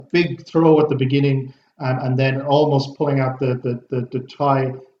big throw at the beginning and then almost pulling out the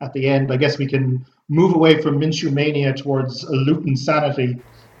tie at the end. I guess we can move away from Minshew mania towards a Luton sanity.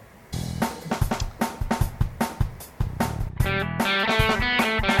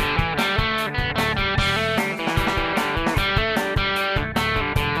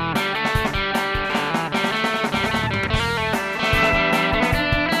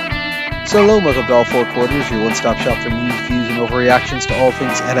 So hello and welcome to All Four Quarters, your one-stop shop for news, views and overreactions to all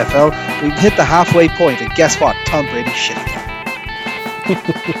things NFL. We've hit the halfway point, and guess what? Tom Brady's shit again.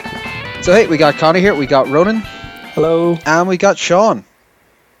 So hey, we got Connor here, we got Ronan. Hello. And we got Sean.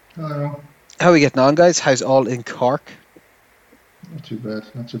 Hello. How are we getting on, guys? How's all in Cork? Not too bad,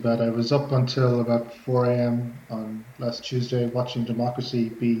 not too bad. I was up until about 4 a.m. on last Tuesday watching democracy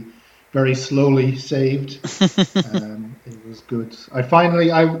be very slowly saved. It was good.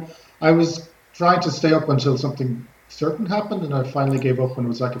 I was trying to stay up until something certain happened, and I finally gave up when it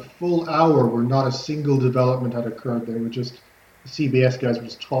was like a full hour where not a single development had occurred. They were just, the CBS guys were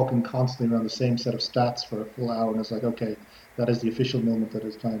just talking constantly around the same set of stats for a full hour, and it's like, okay, that is the official moment that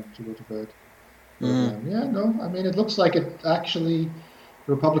it's time to go to bed. It looks like it actually,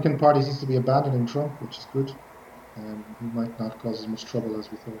 the Republican Party seems to be abandoning Trump, which is good. He might not cause as much trouble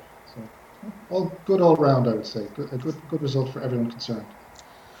as we thought. So, all good all round, I would say. A good result for everyone concerned.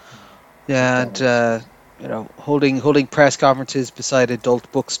 Yeah, and holding press conferences beside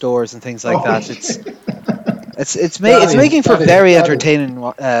adult bookstores and things like that. It's making for very entertaining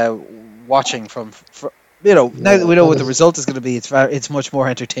watching. Now that we know what the result is going to be, it's much more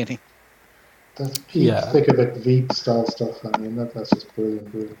entertaining. That's peak thick of it, Veep style stuff. I mean, that's just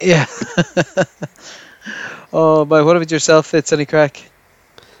brilliant. Yeah. Oh, but what about yourself, Fitz? Any crack?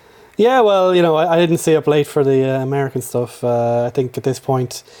 Yeah, well, I didn't stay up late for the American stuff. I think at this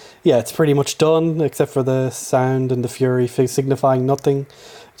point, it's pretty much done, except for the sound and the fury signifying nothing.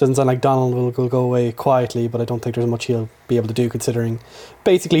 It doesn't sound like Donald will go away quietly, but I don't think there's much he'll be able to do, considering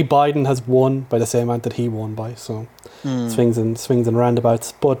basically Biden has won by the same amount that he won by. So swings and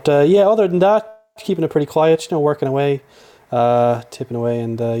roundabouts. But other than that, keeping it pretty quiet, working away. Tipping away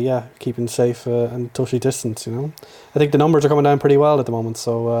and keeping safe and socially distanced. I think the numbers are coming down pretty well at the moment,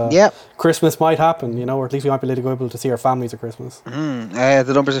 so Christmas might happen, or at least we might be able to see our families at Christmas.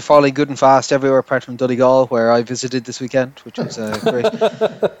 The numbers are falling good and fast everywhere apart from Donegal, where I visited this weekend, which was great.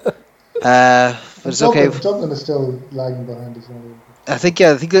 But it's okay. Dublin is still lagging behind as well. I think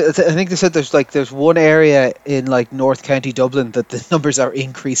they said there's one area in North County Dublin that the numbers are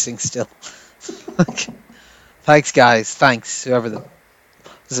increasing still. Thanks, guys. Thanks, whoever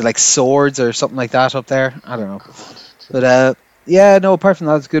is it Swords or something like that up there? I don't know. But apart from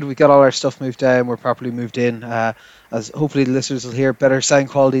that, it's good. We got all our stuff moved down. We're properly moved in. As hopefully the listeners will hear better sound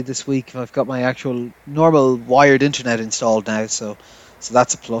quality this week. I've got my actual normal wired internet installed now, so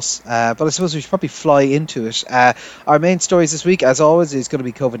that's a plus. But I suppose we should probably fly into it. Our main stories this week, as always, is going to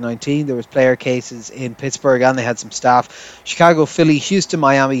be COVID-19. There was player cases in Pittsburgh and they had some staff. Chicago, Philly, Houston,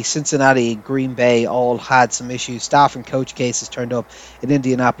 Miami, Cincinnati, and Green Bay all had some issues. Staff and coach cases turned up in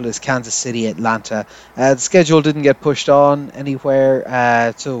Indianapolis, Kansas City, Atlanta. The schedule didn't get pushed on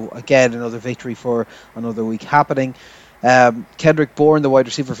anywhere. So again, another victory for another week happening. Kendrick Bourne, the wide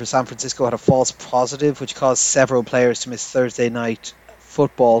receiver for San Francisco, had a false positive, which caused several players to miss Thursday night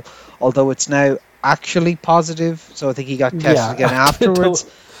football, although it's now actually positive, so I think he got tested again afterwards.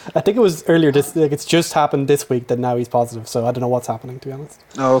 I think it was earlier it's just happened this week that now he's positive, so I don't know what's happening, to be honest.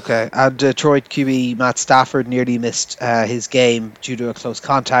 Oh, okay. And Detroit QB Matt Stafford nearly missed his game due to a close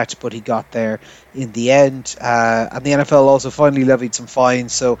contact, but he got there in the end. And the NFL also finally levied some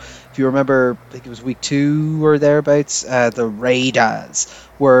fines, so if you remember, I think it was week 2 or thereabouts, the Raiders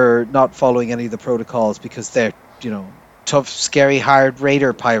were not following any of the protocols because they're, tough, scary, hard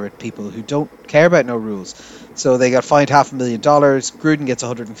Raider pirate people who don't care about no rules. So they got fined $500,000. Gruden gets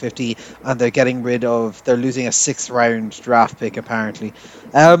 150, and they're losing a 6th round draft pick apparently.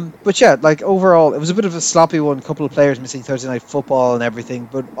 But overall, it was a bit of a sloppy one. A couple of players missing Thursday night football and everything.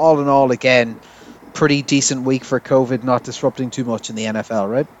 But all in all, again, pretty decent week for COVID, not disrupting too much in the NFL,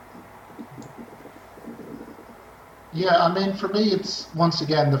 right? Yeah, I mean, for me, it's once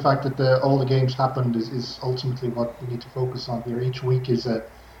again the fact that all the games happened is ultimately what we need to focus on here. Each week is a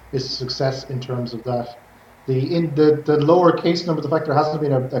success in terms of that. The lower case number, the fact there hasn't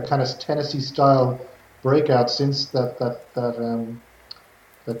been a kind of Tennessee style breakout since that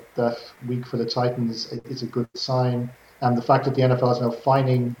week for the Titans is a good sign. And the fact that the NFL is now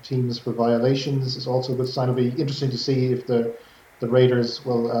fining teams for violations is also a good sign. It'll be interesting to see if the Raiders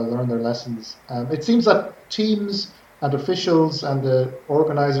will learn their lessons. It seems that teams and officials and the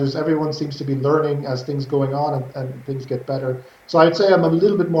organisers, everyone seems to be learning as things going on and things get better. So I'd say I'm a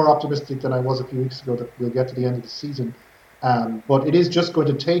little bit more optimistic than I was a few weeks ago that we'll get to the end of the season. But it is just going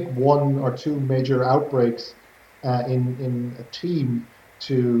to take one or two major outbreaks in a team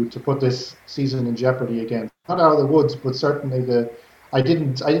to put this season in jeopardy again. Not out of the woods, but certainly I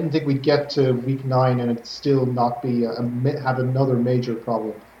didn't think we'd get to week 9 and it still not be have another major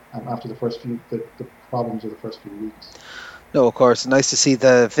problem after the problems of the first few weeks. No, of course. Nice to see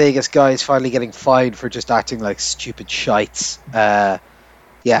the Vegas guys finally getting fined for just acting like stupid shites. Yeah,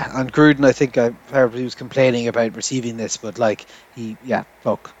 and Gruden, I think I heard he was complaining about receiving this, but look,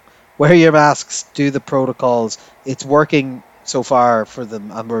 wear your masks, do the protocols. It's working so far for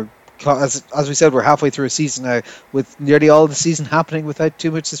them, and we're, as we said, we're halfway through a season now with nearly all the season happening without too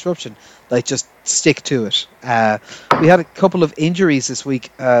much disruption. Like, just stick to it. We had a couple of injuries this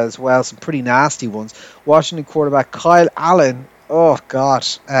week as well, some pretty nasty ones. Washington quarterback Kyle Allen, oh God,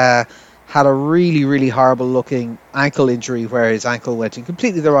 had a really, really horrible looking ankle injury where his ankle went in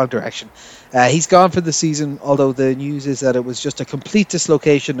completely the wrong direction. He's gone for the season, although the news is that it was just a complete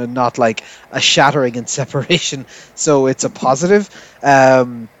dislocation and not like a shattering and separation. So it's a positive.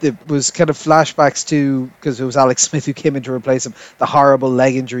 It was kind of flashbacks to, because it was Alex Smith who came in to replace him, the horrible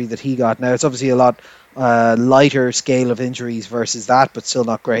leg injury that he got. Now it's obviously a lot lighter scale of injuries versus that, but still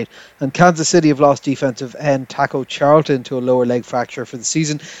not great. And Kansas City have lost defensive end Taco Charlton to a lower leg fracture for the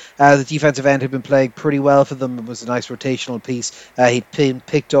season. The defensive end had been playing pretty well for them. It was a nice rotational piece. He'd been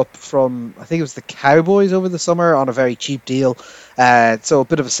picked up from, I think it was the Cowboys over the summer on a very cheap deal. So a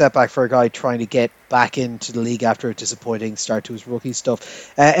bit of a setback for a guy trying to get back into the league after a disappointing start to his rookie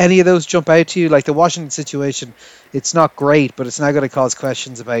stuff. Any of those jump out to you? Like the Washington situation, it's not great, but it's now going to cause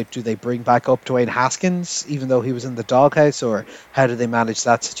questions about, do they bring back up Dwayne Haskins even though he was in the doghouse, or how do they manage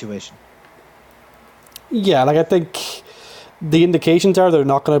that situation? Yeah, like I think the indications are they're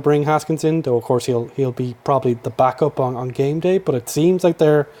not going to bring Haskins in, though of course he'll be probably the backup on game day, but it seems like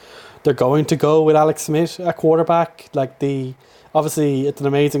they're going to go with Alex Smith at quarterback. Obviously, it's an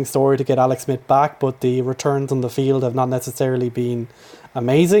amazing story to get Alex Smith back, but the returns on the field have not necessarily been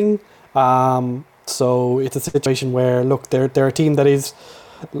amazing. So it's a situation where, look, they're a team that is,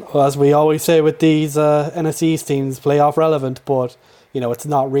 as we always say with these NFC East teams, playoff relevant, but it's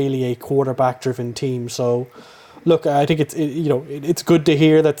not really a quarterback-driven team. So, look, I think it's good to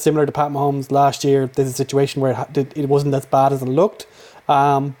hear that, similar to Pat Mahomes last year, there's a situation where it wasn't as bad as it looked.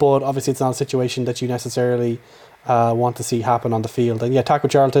 But obviously, it's not a situation that you necessarily want to see happen on the field. And yeah, Taco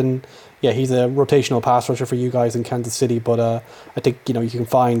Charlton, he's a rotational pass rusher for you guys in Kansas City, but I think you can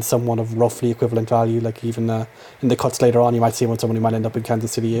find someone of roughly equivalent value, like even in the cuts later on you might see someone who might end up in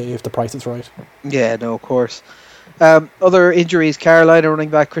Kansas City if the price is right. Yeah, no, of course. Other injuries, Carolina running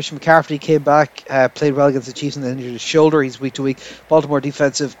back Christian McCaffrey came back, played well against the Chiefs and then injured his shoulder. He's week to week. Baltimore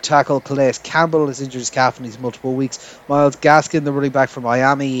defensive tackle Calais Campbell has injured his calf and he's multiple weeks. Myles Gaskin, the running back for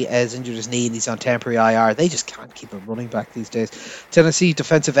Miami, has injured his knee and he's on temporary IR. They just can't keep a running back these days. Tennessee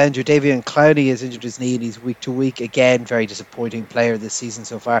defensive end Jadeveon Clowney has injured his knee and he's week to week. Again, very disappointing player this season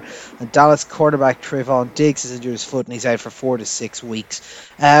so far. And Dallas quarterback Trayvon Diggs has injured his foot and he's out for 4 to 6 weeks.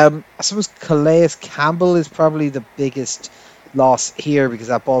 I suppose Calais Campbell is probably the biggest loss here because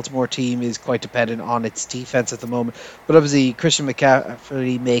that Baltimore team is quite dependent on its defense at the moment. But obviously Christian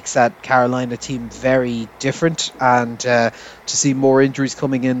McCaffrey makes that Carolina team very different, and to see more injuries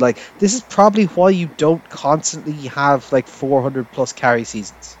coming in, like, this is probably why you don't constantly have like 400 plus carry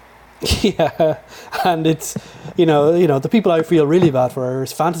seasons. Yeah, and it's the people I feel really bad for are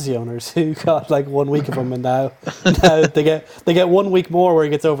his fantasy owners who got like 1 week of him, and now they get 1 week more where he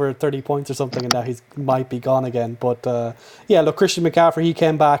gets over 30 points or something, and now he might be gone again. But look, Christian McCaffrey, he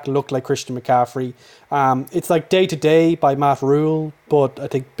came back, looked like Christian McCaffrey. It's like day to day by Matt Rule, but I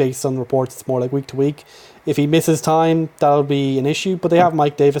think based on reports, it's more like week to week. If he misses time, that'll be an issue. But they have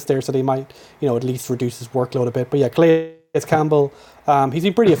Mike Davis there, so they might at least reduce his workload a bit. But yeah, Calais Campbell, he's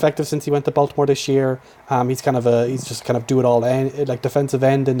been pretty effective since he went to Baltimore this year. He's just kind of do it all like defensive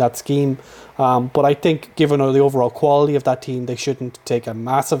end in that scheme. But I think given the overall quality of that team, they shouldn't take a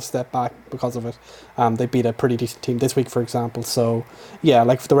massive step back because of it. They beat a pretty decent team this week, for example. So yeah,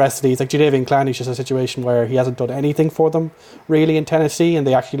 like for the rest of these, like Jadeveon Clowney's just a situation where he hasn't done anything for them really in Tennessee, and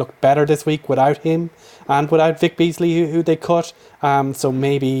they actually look better this week without him and without Vic Beasley, who they cut. So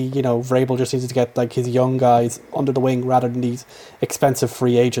maybe Vrabel just needs to get like his young guys under the wing rather than these expensive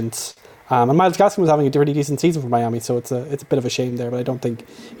free agents. And Myles Gaskin was having a pretty decent season for Miami, so it's a bit of a shame there, but I don't think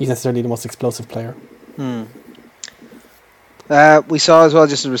he's necessarily the most explosive player. We saw as well,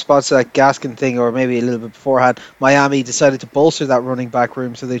 just in response to that Gaskin thing, or maybe a little bit beforehand, Miami decided to bolster that running back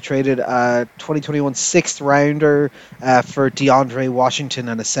room, so they traded a 2021 sixth rounder for DeAndre Washington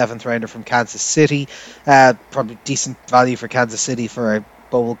and a seventh rounder from Kansas City. Probably decent value for Kansas City for a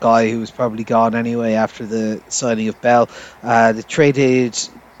bubble guy who was probably gone anyway after the signing of Bell. They traded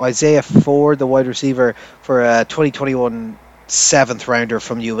Isaiah Ford, the wide receiver, for a 2021 seventh rounder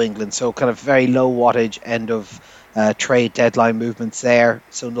from New England, so kind of very low wattage end of trade deadline movements there,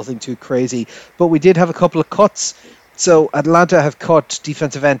 so nothing too crazy. But we did have a couple of cuts. So Atlanta have cut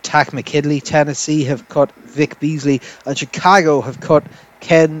defensive end Tack McKinley, Tennessee have cut Vic Beasley, and Chicago have cut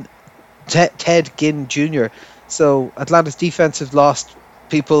Ted Ginn Jr. So Atlanta's defense have lost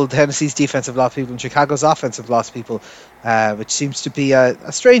people, Tennessee's defense have lost people, and Chicago's offense have lost people, which seems to be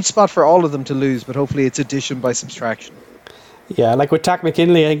a strange spot for all of them to lose, but hopefully it's addition by subtraction. Yeah, like with Tack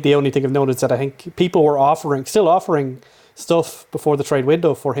McKinley, I think the only thing I've noticed is that I think people were still offering stuff before the trade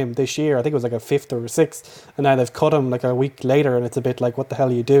window for him this year. I think it was like a fifth or a sixth, and now they've cut him like a week later, and it's a bit like, what the hell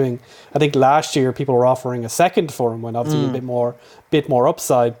are you doing? I think last year people were offering a second for him, when obviously a bit more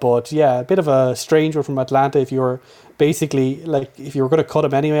upside. But yeah, a bit of a strange one from Atlanta. If you were basically like, if you were going to cut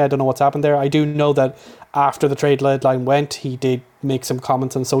him anyway, I don't know what's happened there. I do know that after the trade deadline went, he did make some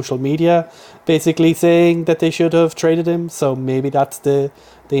comments on social media basically saying that they should have traded him, so maybe that's the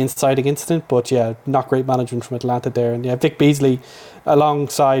inciting incident. But yeah, not great management from Atlanta there. And yeah, Vic Beasley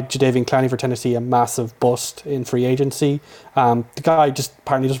alongside Jadeveon Clowney for Tennessee, a massive bust in free agency. The guy just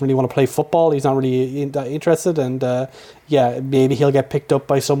apparently doesn't really want to play football. He's not really interested, and yeah, maybe he'll get picked up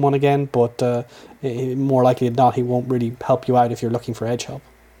by someone again, but more likely than not, he won't really help you out if you're looking for edge help.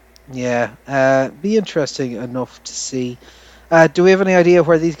 Yeah, be interesting enough to see. Do we have any idea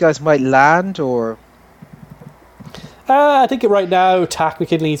where these guys might land, or? I think right now, Tack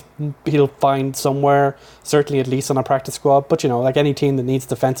McKinley, he'll find somewhere, certainly at least on a practice squad. But, you know, like any team that needs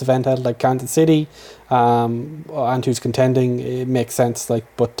defensive end help, like Kansas City, and who's contending, it makes sense. Like,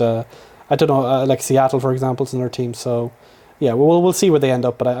 but I don't know, like Seattle, for example, is another team. So, yeah, we'll see where they end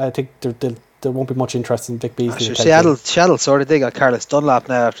up. But I think there won't be much interest in Vic Beasley. Seattle sort of, they got Carlos Dunlap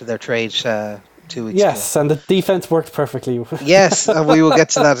now after their trade 2 weeks ago. Yes, and the defense worked perfectly. Yes, and we will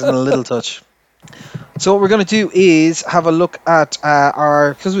get to that in a little touch. So what we're going to do is have a look at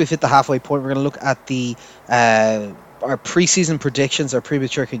because we've hit the halfway point, we're going to look at the our preseason predictions, our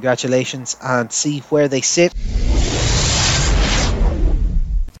premature congratulations, and see where they sit.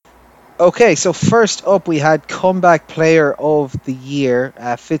 Okay, so first up we had comeback player of the year.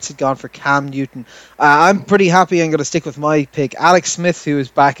 Fitz had gone for Cam Newton. I'm pretty happy. I'm going to stick with my pick, Alex Smith, who is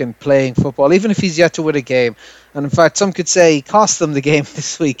back and playing football, even if he's yet to win a game. And in fact, some could say he cost them the game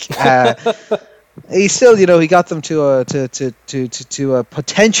this week. He still, he got them to a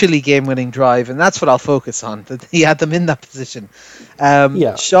potentially game-winning drive, and that's what I'll focus on. That he had them in that position.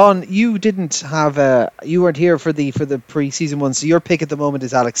 Yeah. Sean, you weren't here for the preseason one, so your pick at the moment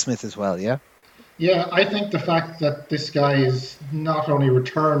is Alex Smith as well, yeah? Yeah, I think the fact that this guy is not only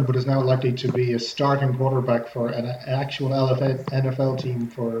returned, but is now likely to be a starting quarterback for an actual NFL team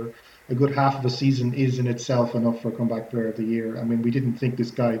for a good half of a season is in itself enough for comeback player of the year. I mean, we didn't think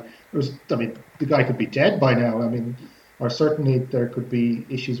this guy the guy could be dead by now. I mean, or certainly there could be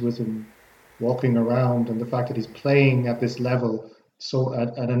issues with him walking around, and the fact that he's playing at this level so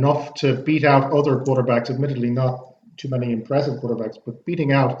and enough to beat out other quarterbacks, admittedly not too many impressive quarterbacks, but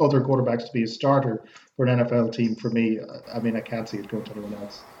beating out other quarterbacks to be a starter for an NFL team, for me, I mean, I can't see it going to anyone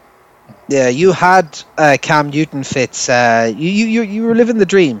else. Yeah, you had Cam Newton, Fitz. You were living the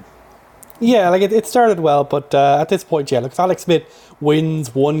dream. Yeah, like it started well, but at this point, yeah, look, if Alex Smith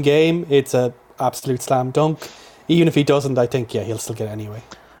wins one game, it's a absolute slam dunk. Even if he doesn't, I think, yeah, he'll still get it anyway.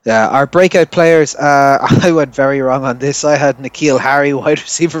 Yeah, our breakout players, I went very wrong on this. I had N'Keal Harry, wide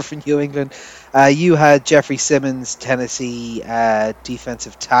receiver from New England. You had Jeffrey Simmons, Tennessee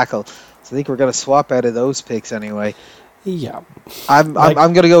defensive tackle. So I think we're going to swap out of those picks anyway. Yeah, I'm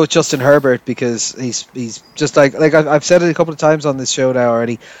going to go with Justin Herbert because he's just like I've said it a couple of times on this show now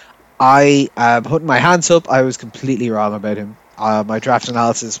already. I am putting my hands up. I was completely wrong about him. My draft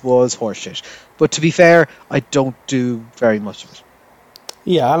analysis was horseshit. But to be fair, I don't do very much of it.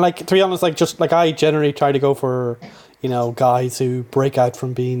 Yeah, and to be honest, I generally try to go for, guys who break out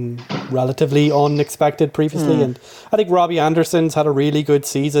from being relatively unexpected previously. And I think Robbie Anderson's had a really good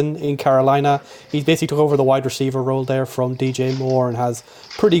season in Carolina. He's basically took over the wide receiver role there from DJ Moore and has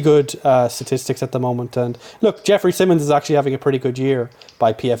pretty good statistics at the moment. And look, Jeffrey Simmons is actually having a pretty good year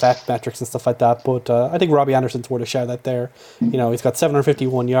by PFF metrics and stuff like that. But I think Robbie Anderson's worth a shout out there. He's got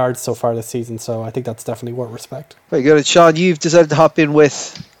 751 yards so far this season, so I think that's definitely worth respect. Very good. And Sean, you've decided to hop in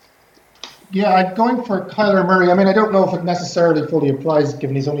with... Yeah, I'm going for Kyler Murray. I mean, I don't know if it necessarily fully applies,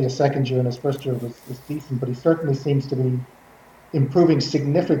 given he's only a second year and his first year was decent, but he certainly seems to be improving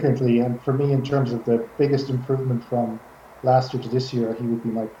significantly. And for me, in terms of the biggest improvement from last year to this year, he would be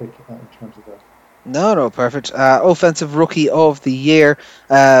my pick in terms of that. No, perfect. Offensive rookie of the year.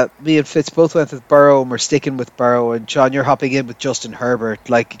 Me and Fitz both went with Burrow, and we're sticking with Burrow. And John, you're hopping in with Justin Herbert.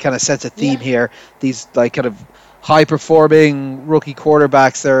 Like, kind of sets a theme here. These like kind of high-performing rookie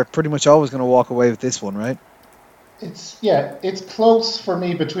quarterbacks, they're pretty much always going to walk away with this one, right? It's close for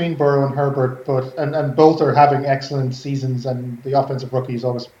me between Burrow and Herbert, but and both are having excellent seasons. And the offensive rookie is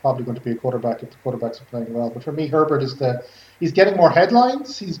always probably going to be a quarterback if the quarterbacks are playing well. But for me, Herbert he's getting more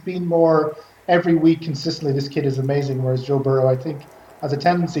headlines. He's been more every week consistently. This kid is amazing. Whereas Joe Burrow, I think, has a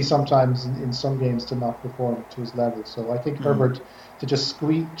tendency sometimes in some games to not perform to his level. So I think Herbert to just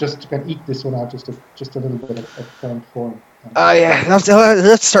kind of eke this one out just a little bit of current form. Yeah,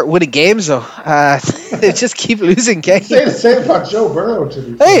 let's start winning games though. They just keep losing games. Say the same about Joe Burrow. To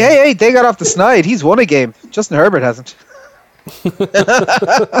be hey, they got off the snide. He's won a game. Justin Herbert hasn't.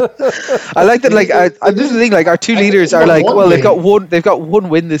 I like that. Like, I'm just thinking, like, our two leaders are like, well, they've got one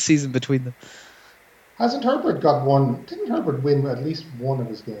win this season between them. Hasn't Herbert got one? Didn't Herbert win at least one of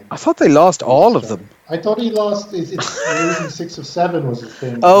his games? I thought they lost all of them. I thought he lost. It's losing 6 of 7 was his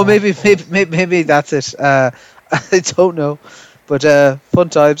thing. Oh, maybe that's it. I don't know, but fun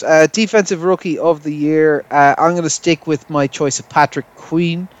times. Defensive rookie of the year. I'm going to stick with my choice of Patrick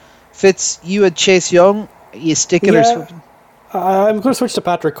Queen. Fitz, you had Chase Young. Are you sticking or something? I'm going to switch to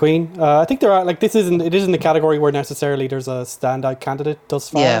Patrick Queen. I think there are it isn't a category where necessarily there's a standout candidate thus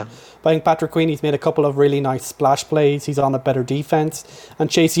far. Yeah. But I think Patrick Queen, he's made a couple of really nice splash plays. He's on a better defense. And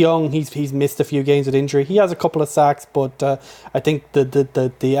Chase Young, he's missed a few games with injury. He has a couple of sacks, but I think the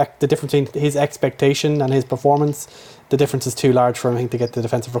difference between his expectation and his performance, the difference is too large for him, I think, to get the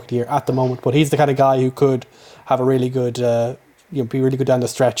defensive rookie of the year at the moment. But he's the kind of guy who could have a really good, be really good down the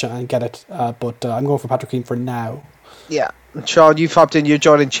stretch and get it. But I'm going for Patrick Queen for now. Yeah. Sean, you've hopped in. You're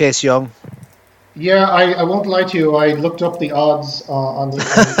joining Chase Young. Yeah, I won't lie to you. I looked up the odds on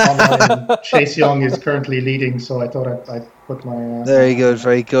online. Chase Young is currently leading, so I thought I'd put my... Very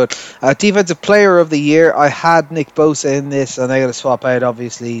good. Defensive player of the year. I had Nick Bosa in this, and I got to swap out.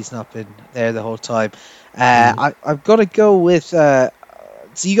 Obviously, he's not been there the whole time. I'm going to go with...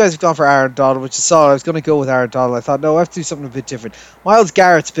 so you guys have gone for Aaron Donald, which is solid. I was going to go with Aaron Donald. I thought, no, I have to do something a bit different. Myles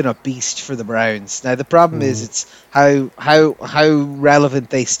Garrett's been a beast for the Browns. Now, the problem is it's how relevant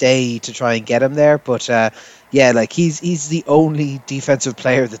they stay to try and get him there. But, like he's the only defensive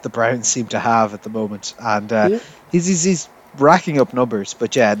player that the Browns seem to have at the moment. And he's racking up numbers.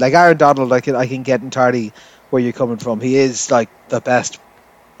 But, yeah, like Aaron Donald, I can get entirely where you're coming from. He is, like, the best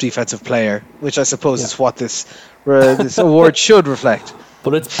defensive player, which I suppose is what this award should reflect.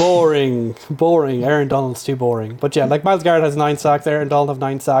 But it's boring. Aaron Donald's too boring. But yeah, like Myles Garrett has 9 sacks, Aaron Donald have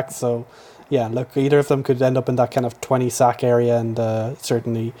 9 sacks. So yeah, look, either of them could end up in that kind of 20 sack area and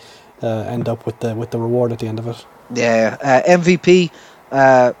certainly end up with the reward at the end of it. Yeah, MVP.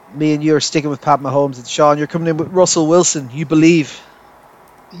 Me and you are sticking with Pat Mahomes, and Sean, you're coming in with Russell Wilson. You believe?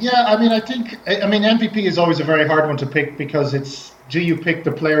 Yeah, I mean, MVP is always a very hard one to pick because do you pick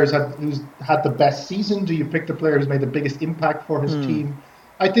the players who's had the best season? Do you pick the player who's made the biggest impact for his team?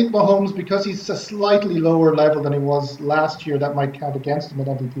 I think Mahomes, because he's a slightly lower level than he was last year, that might count against him in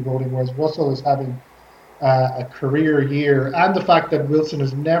MVP voting, whereas Russell is having a career year. And the fact that Wilson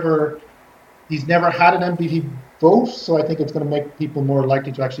has never had an MVP vote, so I think it's going to make people more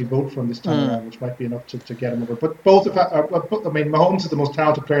likely to actually vote for him this time around, which might be enough to get him over. But Mahomes is the most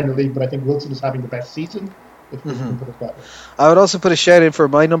talented player in the league, but I think Wilson is having the best season. If we can put it that way. I would also put a shout in for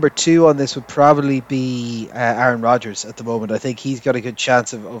my number 2 on this would probably be Aaron Rodgers at the moment. I think he's got a good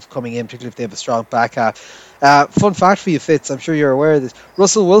chance of coming in, particularly if they have a strong back half. Fun fact for you, Fitz, I'm sure you're aware of this.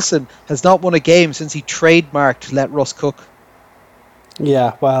 Russell Wilson has not won a game since he trademarked Let Russ Cook.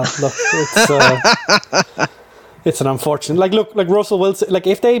 Yeah, well, look, it's an unfortunate... Like Russell Wilson... Like,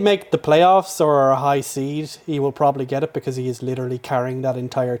 if they make the playoffs or are a high seed, he will probably get it because he is literally carrying that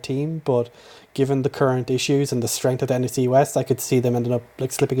entire team. But given the current issues and the strength of the NFC West, I could see them ending up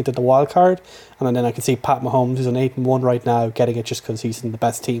like slipping into the wild card. And then I can see Pat Mahomes, who's on 8-1 right now, getting it just because he's in the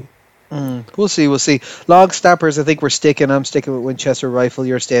best team. We'll see. Long snappers, I think we're sticking. I'm sticking with Winchester Rifle.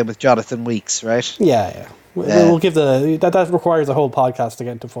 You're staying with Jonathan Weeks, right? Yeah. We'll give that requires a whole podcast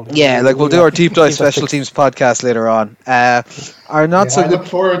again to fully. Yeah, we'll do our deep dive special teams podcast later on. I look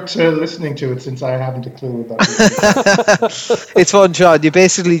forward to listening to it since I haven't a clue about it. It's fun, Sean. You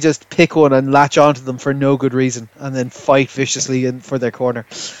basically just pick one and latch onto them for no good reason, and then fight viciously for their corner.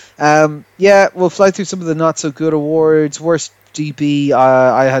 We'll fly through some of the not so good awards. Worst DB.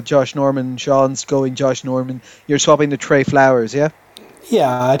 I had Josh Norman. Sean's going Josh Norman. You're swapping to Trey Flowers, yeah?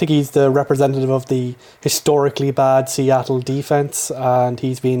 Yeah, I think he's the representative of the historically bad Seattle defense, and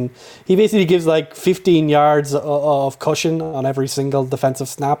he basically gives like 15 yards of cushion on every single defensive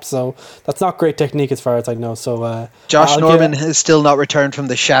snap, so that's not great technique as far as I know. So Josh Norman has still not returned from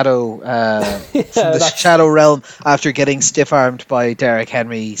the shadow shadow realm after getting stiff-armed by Derrick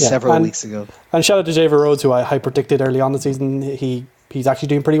Henry several weeks ago. And shout out to Javer Rhodes, who I predicted early on the season. He's actually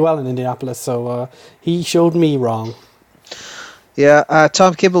doing pretty well in Indianapolis, so he showed me wrong. Yeah,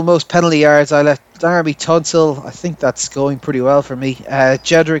 Tom Kimball, most penalty yards. I let Darby Tunsil. I think that's going pretty well for me.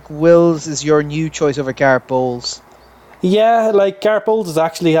 Jedrick Wills is your new choice over Garrett Bowles. Yeah, like Garrett Bowles is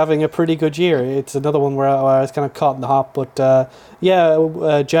actually having a pretty good year. It's another one where I was kind of caught in the hop, but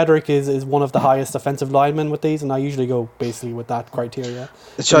Jedrick is one of the highest offensive linemen with these, and I usually go basically with that criteria.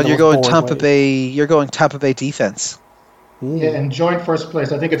 Sean, you're going Tampa Bay. You're going Tampa Bay defense. Yeah, in joint first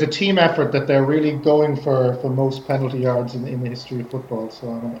place. I think it's a team effort that they're really going for most penalty yards in the history of football. So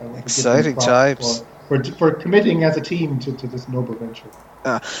I'm exciting times for committing as a team to this noble venture.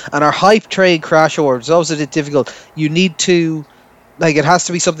 And our hype train crash awards is always a bit difficult. You need to, it has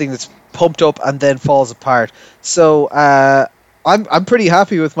to be something that's pumped up and then falls apart. So I'm pretty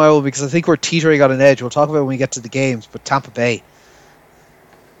happy with my own because I think we're teetering on an edge. We'll talk about it when we get to the games, but Tampa Bay.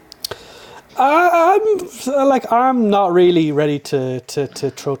 I'm not really ready to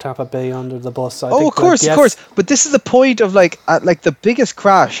throw Tampa Bay under the bus. Of course. But this is the point of the biggest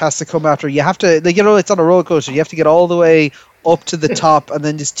crash has to come after. You have to, it's on a roller coaster. You have to get all the way up to the top and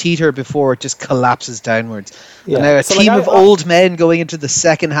then just teeter before it just collapses downwards. Yeah. And now a team of old men going into the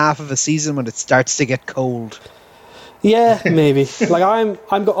second half of a season when it starts to get cold. Yeah, maybe. I'm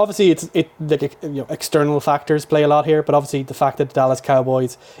obviously external factors play a lot here, but obviously the fact that the Dallas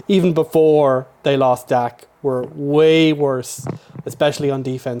Cowboys, even before they lost Dak, were way worse, especially on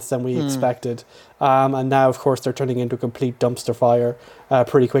defense, than we expected. And now, of course, they're turning into a complete dumpster fire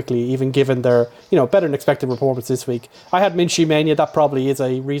pretty quickly, even given their better than expected performance this week. I had Minshew Mania. That probably is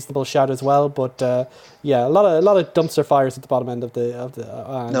a reasonable shout as well, but a lot of dumpster fires at the bottom end of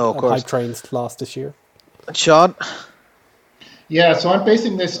the hype trains lost this year. Sean? Yeah, so I'm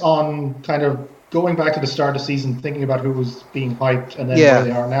basing this on kind of going back to the start of the season, thinking about who was being hyped and then where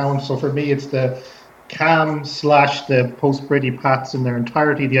they are now. And so for me, it's the Cam / the post-Brady Pats in their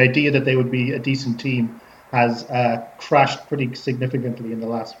entirety. The idea that they would be a decent team has crashed pretty significantly in the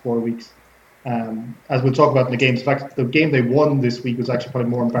last 4 weeks. As we'll talk about in the games. In fact, the game they won this week was actually probably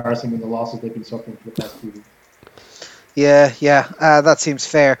more embarrassing than the losses they've been suffering for the past few weeks. Yeah, that seems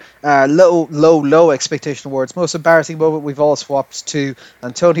fair. Low expectation awards. Most embarrassing moment we've all swapped to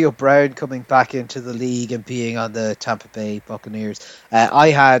Antonio Brown coming back into the league and being on the Tampa Bay Buccaneers. I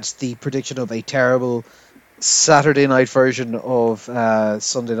had the prediction of a terrible Saturday night version of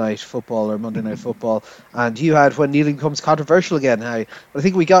Sunday night football or Monday night football, and you had when kneeling becomes controversial again. I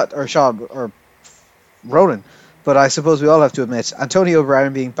think we got, or Sean or Ronan. But I suppose we all have to admit, Antonio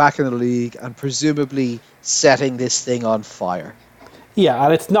Brown being back in the league and presumably setting this thing on fire. Yeah,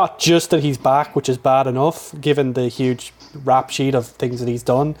 and it's not just that he's back, which is bad enough, given the huge rap sheet of things that he's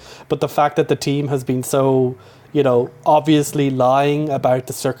done, but the fact that the team has been so, obviously lying about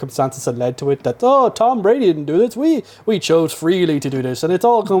the circumstances that led to it, that, Tom Brady didn't do this, we chose freely to do this, and it's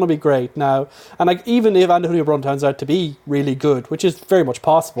all going to be great now. And even if Antonio Brown turns out to be really good, which is very much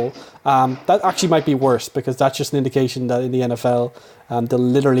possible, that actually might be worse, because that's just an indication that in the NFL, they'll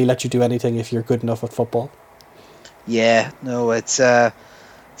literally let you do anything if you're good enough at football. Yeah, no, it's a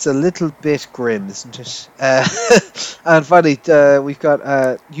little bit grim, isn't it? And finally, we've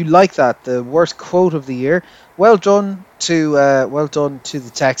got you like that, the worst quote of the year. Well done to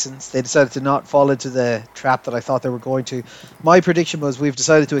the Texans. They decided to not fall into the trap that I thought they were going to. My prediction was we've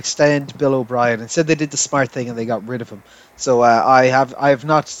decided to extend Bill O'Brien. Instead, they did the smart thing and they got rid of him. So I have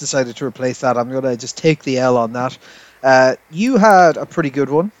not decided to replace that. I'm going to just take the L on that. You had a pretty good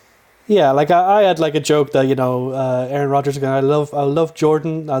one. Yeah, I had a joke that Aaron Rodgers again. I love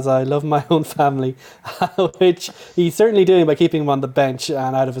Jordan as I love my own family, which he's certainly doing by keeping him on the bench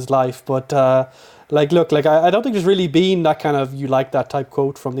and out of his life. But I don't think there's really been that kind of you like that type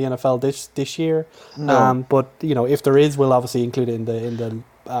quote from the NFL this year. No. But if there is, we'll obviously include it in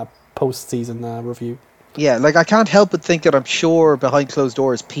the post-season review. Yeah, I can't help but think that I'm sure behind closed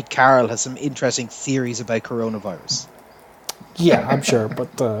doors Pete Carroll has some interesting theories about coronavirus. Yeah, I'm sure, but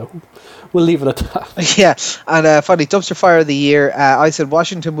we'll leave it at that. Yeah, and finally, dumpster fire of the year. I said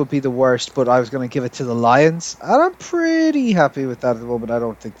Washington would be the worst, but I was going to give it to the Lions, and I'm pretty happy with that at the moment. I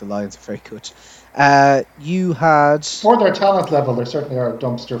don't think the Lions are very good. You had For their talent level, they certainly are a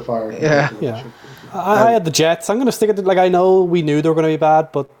dumpster fire. Yeah. I had the Jets. I'm going to stick it. Like, I know we knew they were going to be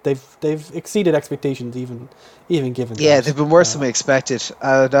bad, but they've exceeded expectations, even given. Yeah, that. they've been worse than we expected.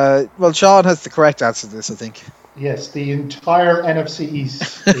 And well, Sean has the correct answer to this, I think. Yes, the entire NFC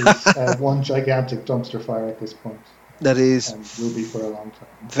East is one gigantic dumpster fire at this point. That is, and will be for a long time.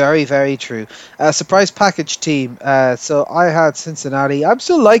 Very, very true. Surprise package team. So I had Cincinnati. I'm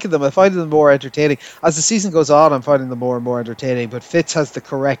still liking them. I find them more entertaining. As the season goes on, I'm finding them more and more entertaining. But Fitz has the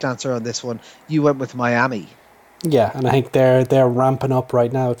correct answer on this one. You went with Miami. Yeah, and I think they're ramping up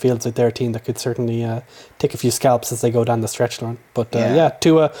right now. It feels like they're a team that could certainly take a few scalps as they go down the stretch line. But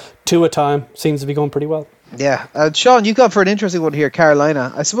two a time seems to be going pretty well. Yeah, Sean, you got for an interesting one here,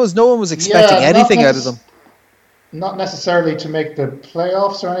 Carolina. I suppose no one was expecting anything out of them. Not necessarily to make the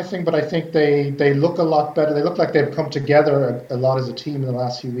playoffs or anything, but I think they look a lot better. They look like they've come together a lot as a team in the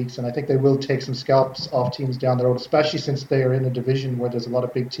last few weeks, and I think they will take some scalps off teams down the road, especially since they are in a division where there's a lot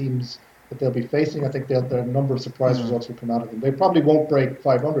of big teams that they'll be facing. I think there are a number of surprise results will come out of them. They probably won't break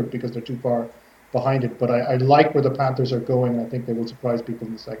 500 because they're too far behind it, but I like where the Panthers are going, and I think they will surprise people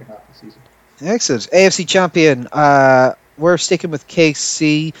in the second half of the season. Excellent. AFC champion. We're sticking with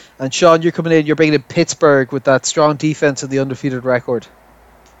KC, and Sean, you're coming in. You're bringing in Pittsburgh with that strong defense and the undefeated record.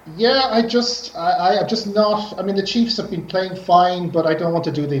 Yeah, I have just not. I mean, the Chiefs have been playing fine, but I don't want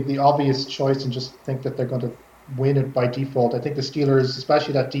to do the obvious choice and just think that they're going to win it by default. I think the Steelers,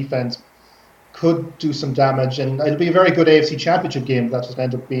 especially that defense, could do some damage, and it'll be a very good AFC Championship game. That's what it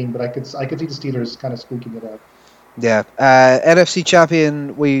ended up being, but I could see the Steelers kind of squeaking it out. Yeah, NFC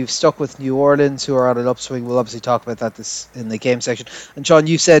champion. We've stuck with New Orleans, who are on an upswing. We'll obviously talk about that in the game section. And Sean,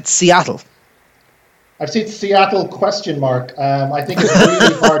 you said Seattle. I've seen Seattle ? I think it's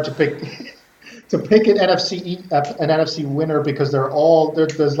really hard to pick an NFC winner because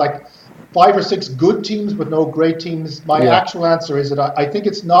there's like 5 or 6 good teams but no great teams. My actual answer is that I think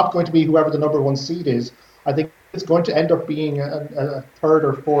it's not going to be whoever the number 1 seed is. I think it's going to end up being a 3rd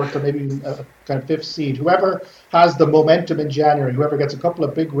or 4th or maybe a kind of 5th seed. Whoever has the momentum in January, whoever gets a couple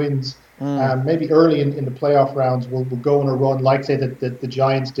of big wins, maybe early in the playoff rounds, will go on a run like, say, that the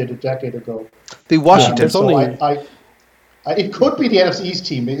Giants did a decade ago. The Washington. It could be the NFC East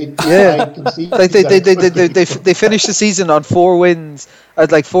team. They finished the season on 4 wins,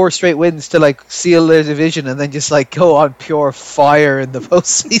 like 4 straight wins to like seal their division, and then just like go on pure fire in the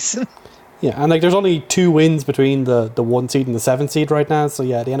postseason. Yeah, and like there's only 2 wins between the 1 seed and the 7 seed right now. So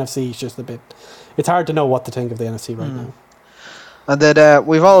yeah, the NFC is just a bit. It's hard to know what to think of the NFC right now. And then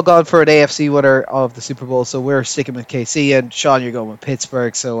we've all gone for an AFC winner of the Super Bowl, so we're sticking with KC, and Sean, you're going with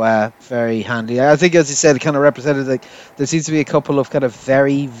Pittsburgh, so very handy. I think, as you said, it kind of represented, like, there seems to be a couple of kind of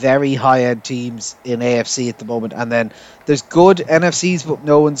very, very high-end teams in AFC at the moment, and then there's good NFCs, but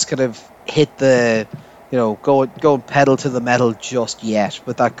no one's kind of hit the, go and pedal to the metal just yet,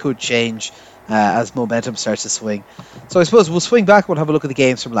 but that could change as momentum starts to swing. So I suppose we'll swing back, we'll have a look at the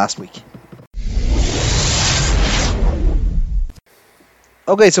games from last week.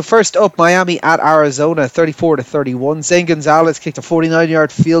 Okay, so first up, Miami at Arizona, 34-31. Zane Gonzalez kicked a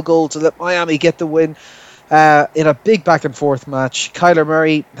 49-yard field goal to let Miami get the win in a big back-and-forth match. Kyler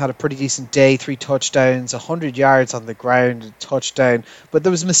Murray had a pretty decent day, 3 touchdowns, 100 yards on the ground, a touchdown. But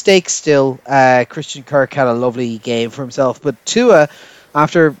there was mistakes still. Christian Kirk had a lovely game for himself. But Tua,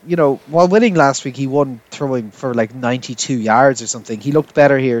 after, while winning last week, he won throwing for like 92 yards or something. He looked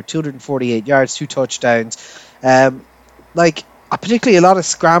better here, 248 yards, 2 touchdowns. Particularly a lot of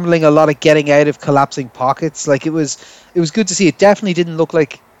scrambling, a lot of getting out of collapsing pockets. Like it was good to see. It definitely didn't look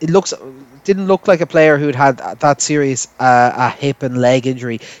like a player who had that serious a hip and leg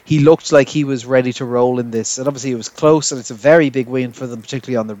injury. He looked like he was ready to roll in this, and obviously it was close, and it's a very big win for them,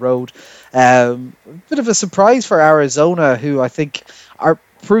 particularly on the road. Bit of a surprise for Arizona, who I think are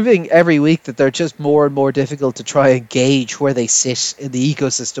proving every week that they're just more and more difficult to try and gauge where they sit in the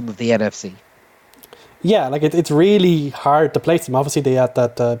ecosystem of the NFC. Yeah, like it's really hard to place them. Obviously, they had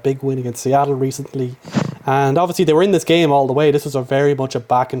that big win against Seattle recently, and obviously they were in this game all the way. This was very much a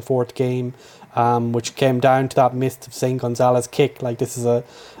back and forth game, which came down to that missed Zane Gonzalez kick. Like this is a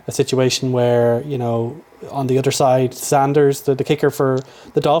situation where on the other side, Sanders, the kicker for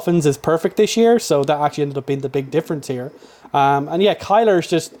the Dolphins, is perfect this year. So that actually ended up being the big difference here. And yeah, Kyler's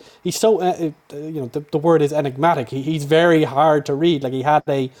just, he's so, the word is enigmatic. He's very hard to read. Like, he had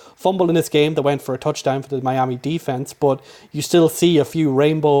a fumble in this game that went for a touchdown for the Miami defense, but you still see a few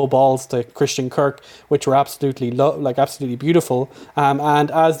rainbow balls to Christian Kirk, which were absolutely absolutely beautiful. And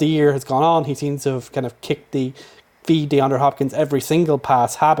as the year has gone on, he seems to have kind of feed DeAndre Hopkins every single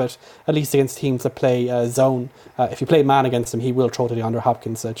pass habit, at least against teams that play zone. If you play man against him, he will throw to DeAndre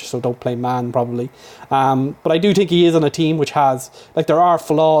Hopkins, so don't play man probably. But I do think he is on a team which has, there are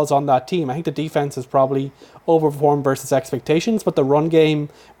flaws on that team. I think the defense has probably overperformed versus expectations, but the run game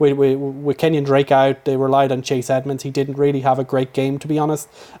with Kenyon Drake out, they relied on Chase Edmonds. He didn't really have a great game, to be honest.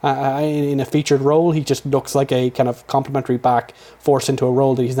 In a featured role, he just looks like a kind of complementary back forced into a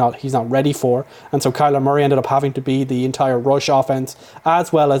role that he's not ready for. And so Kyler Murray ended up having to be the entire rush offense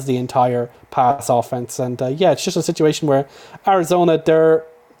as well as the entire pass offense. And it's just a situation where Arizona, they're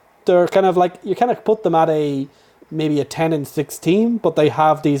kind of like, you kind of put them at maybe a 10-6 team, but they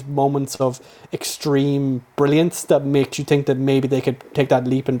have these moments of extreme brilliance that makes you think that maybe they could take that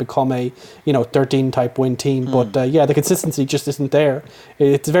leap and become a 13 type win team. But the consistency just isn't there.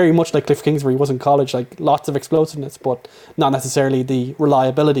 It's very much like Cliff Kingsbury was in college, like lots of explosiveness, but not necessarily the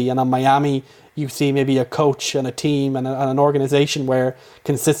reliability. And on Miami, you see maybe a coach and a team and an organization where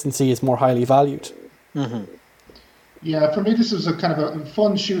consistency is more highly valued. Mm-hmm. Yeah, for me, this was a kind of a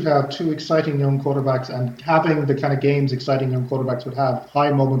fun shootout, two exciting young quarterbacks, and having the kind of games exciting young quarterbacks would have,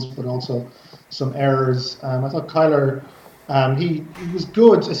 high moments, but also some errors. I thought Kyler, he was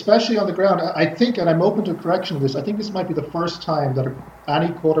good, especially on the ground. I think, and I'm open to correction of this, I think this might be the first time that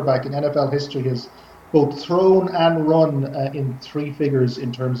any quarterback in NFL history has both thrown and run in three figures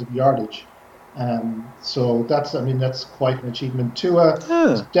in terms of yardage. So that's quite an achievement. Tua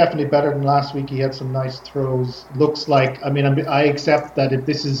is definitely better than last week. He had some nice throws. Looks like, I accept that if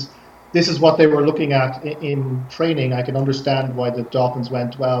this is what they were looking at in training, I can understand why the Dolphins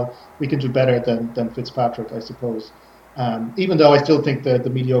went, well, we can do better than Fitzpatrick, I suppose. Even though I still think the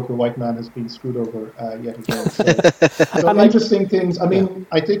mediocre white man has been screwed over yet again. So interesting things.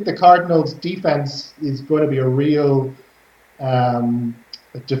 I think the Cardinals' defense is going to be a real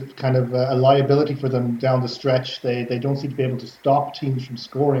kind of a liability for them down the stretch. They don't seem to be able to stop teams from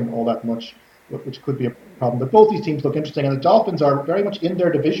scoring all that much, which could be a problem. But both these teams look interesting, and the Dolphins are very much in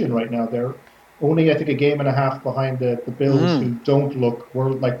their division right now. They're only, I think, a game and a half behind the Bills, who don't look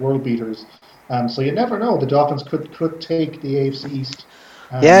world beaters. So you never know. The Dolphins could take the AFC East.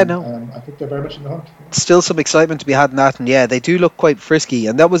 I think they're very much in the hunt. Still some excitement to be had in that, and they do look quite frisky.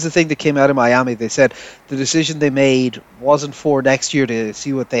 And that was the thing that came out of Miami. They said the decision they made wasn't for next year to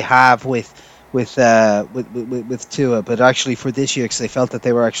see what they have with Tua, but actually for this year, because they felt that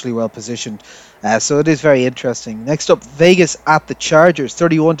they were actually well positioned. So it is very interesting. Next up, Vegas at the Chargers,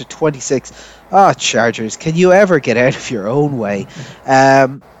 31-26. Chargers, can you ever get out of your own way?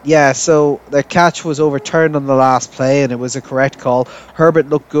 So their catch was overturned on the last play, and it was a correct call. Herbert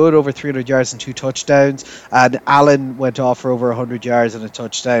looked good, over 300 yards and 2 touchdowns, and Allen went off for over 100 yards and a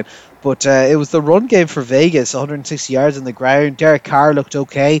touchdown. But it was the run game for Vegas, 160 yards on the ground. Derek Carr looked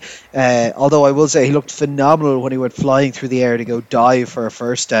okay, although I will say he looked phenomenal when he went flying through the air to go dive for a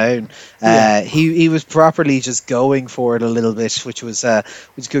first down. He was properly just going for it a little bit, which was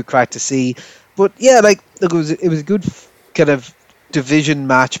good crack to see. But it was a good kind of division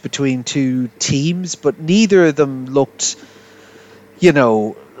match between two teams, but neither of them looked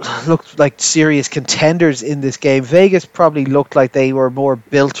like serious contenders in this game. Vegas probably looked like they were more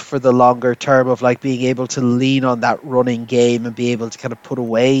built for the longer term of being able to lean on that running game and be able to kind of put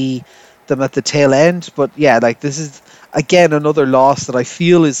away them at the tail end. But this is again another loss that I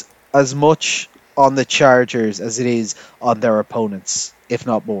feel is as much on the Chargers as it is on their opponents, if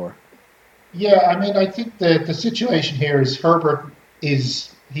not more. Yeah, I think the situation here is Herbert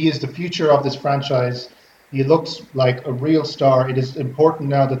is the future of this franchise. He looks like a real star. It is important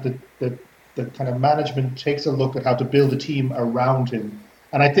now that the kind of management takes a look at how to build a team around him.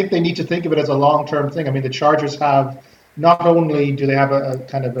 And I think they need to think of it as a long-term thing. The Chargers have, not only do they have a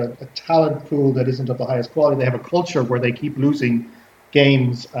kind of a talent pool that isn't of the highest quality, they have a culture where they keep losing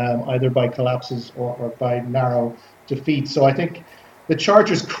games either by collapses or by narrow defeats. So I think the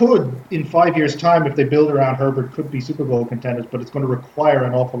Chargers could, in 5 years' time, if they build around Herbert, could be Super Bowl contenders, but it's going to require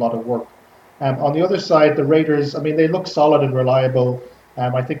an awful lot of work. On the other side, the Raiders, they look solid and reliable.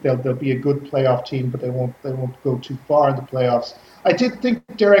 I think they'll be a good playoff team, but they won't go too far in the playoffs. I did think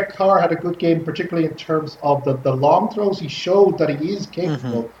Derek Carr had a good game, particularly in terms of the long throws. He showed that he is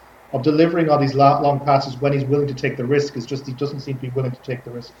capable of delivering all these long passes when he's willing to take the risk. It's just he doesn't seem to be willing to take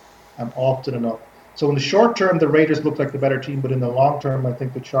the risk often enough. So in the short term, the Raiders look like the better team, but in the long term, I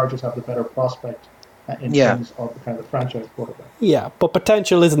think the Chargers have the better prospect in Yeah. terms of the kind of the franchise quarterback. Yeah, but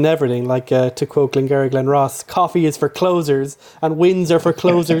potential isn't everything. Like to quote Glengarry Glen Ross, coffee is for closers and wins are for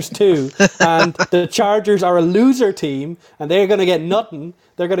closers too. And the Chargers are a loser team and they're going to get nothing.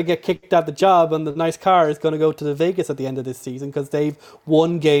 They're going to get kicked out the job and the nice car is going to go to the Vegas at the end of this season because they've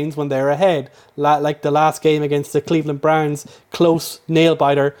won games when they're ahead. Like the last game against the Cleveland Browns, close nail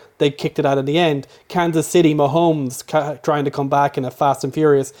biter, they kicked it out in the end. Kansas City, Mahomes trying to come back in a Fast and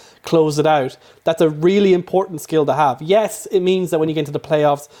Furious, close it out. That's a really important skill to have. Yes, it means that when you get into the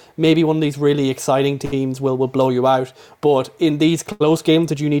playoffs, maybe one of these really exciting teams will blow you out. But in these close games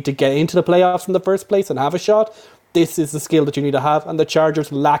that you need to get into the playoffs in the first place and have a shot, this is the skill that you need to have. And the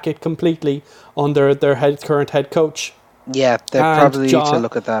Chargers lack it completely under their current head coach. Yeah, they probably need to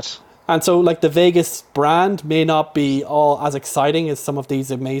look at that. And so, like, the Vegas brand may not be all as exciting as some of these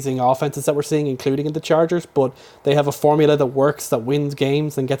amazing offenses that we're seeing, including in the Chargers, but they have a formula that works, that wins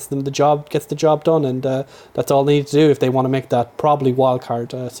games and gets the job done, and that's all they need to do if they want to make that probably wild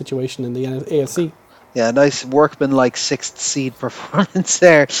card situation in the AFC. Yeah, nice workman-like sixth seed performance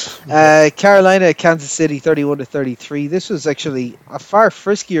there. Carolina, Kansas City, 31-33. This was actually a far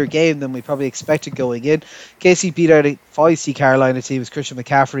friskier game than we probably expected going in. KC beat out a feisty Carolina team as Christian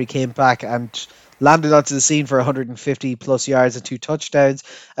McCaffrey came back and landed onto the scene for 150 plus yards and 2 touchdowns.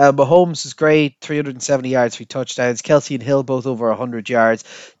 Mahomes was great, 370 yards, 3 touchdowns. Kelsey and Hill both over 100 yards.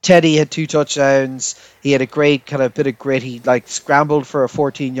 Teddy had 2 touchdowns. He had a great kind of bit of grit. He like scrambled for a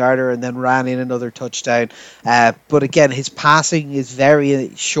 14-yarder and then ran in another touchdown. But again, his passing is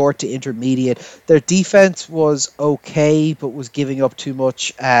very short to intermediate. Their defense was okay, but was giving up too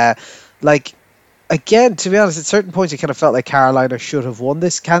much. Again, to be honest, at certain points, it kind of felt like Carolina should have won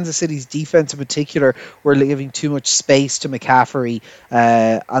this. Kansas City's defense in particular were giving too much space to McCaffrey,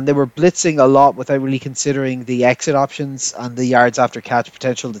 and they were blitzing a lot without really considering the exit options and the yards after catch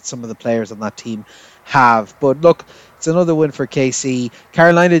potential that some of the players on that team have. But look, it's another win for KC.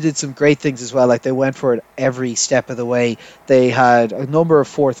 Carolina did some great things as well. Like, they went for it every step of the way. They had a number of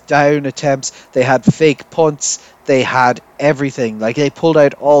fourth down attempts. They had fake punts. They had everything. Like, they pulled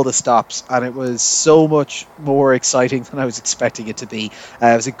out all the stops, and it was so much more exciting than I was expecting it to be.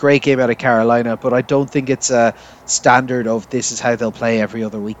 It was a great game out of Carolina, but I don't think it's a standard of this is how they'll play every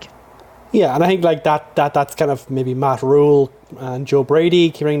other week. Yeah, and I think like that's kind of maybe Matt Rule and Joe Brady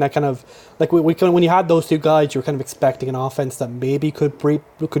carrying that kind of like when you had those two guys, you were kind of expecting an offense that maybe could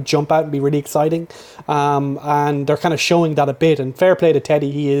jump out and be really exciting, and they're kind of showing that a bit. And fair play to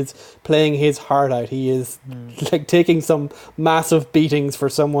Teddy, he is playing his heart out. He is like taking some massive beatings for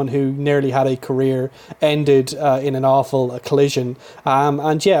someone who nearly had a career ended in an awful collision.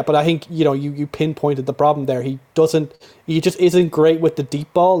 And yeah, but I think you pinpointed the problem there. He just isn't great with the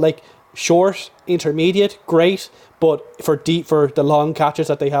deep ball. Like, short, intermediate, great, but for the long catches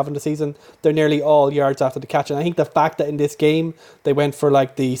that they have in the season, they're nearly all yards after the catch. And I think the fact that in this game they went for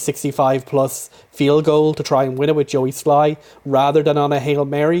like the 65 plus field goal to try and win it with Joey Sly rather than on a Hail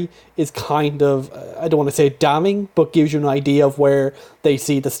Mary is kind of, I don't want to say damning, but gives you an idea of where they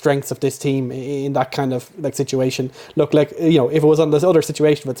see the strengths of this team in that kind of like situation. Look, like, if it was on this other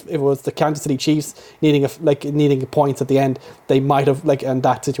situation, if it was the Kansas City Chiefs needing points at the end, they might have, like, in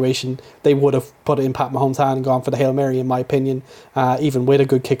that situation they would have put it in Pat Mahomes' hand and gone for the Hail Mary, in my opinion, even with a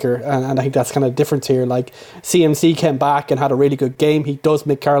good kicker. And I think that's kind of the difference here. Like, CMC came back and had a really good game. He does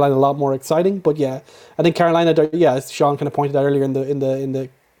make Carolina a lot more exciting. But yeah, I think Carolina, as Sean kind of pointed out earlier in the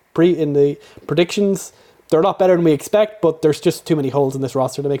predictions, they're a lot better than we expect, but there's just too many holes in this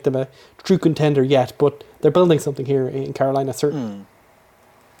roster to make them a true contender yet. But they're building something here in Carolina, certainly.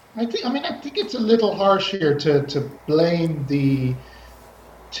 I think it's a little harsh here to blame the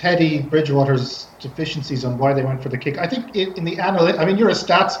Teddy Bridgewater's deficiencies on why they went for the kick. I think in the analytics, you're a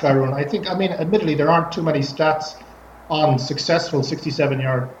stats guy, Ron. Admittedly, there aren't too many stats on successful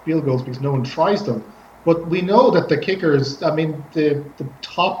 67-yard field goals because no one tries them. But we know that the kickers, the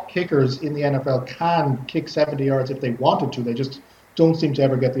top kickers in the NFL can kick 70 yards if they wanted to. They just don't seem to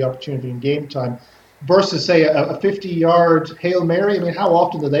ever get the opportunity in game time. Versus, say, a 50-yard Hail Mary, how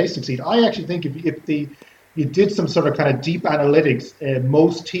often do they succeed? I actually think if you did some sort of kind of deep analytics,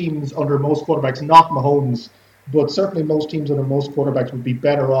 most teams under most quarterbacks, not Mahomes, but certainly most teams under most quarterbacks would be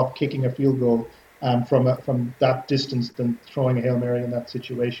better off kicking a field goal from that distance than throwing a Hail Mary in that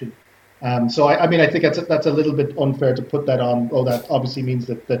situation. So I think that's a little bit unfair to put that on. Oh, that obviously means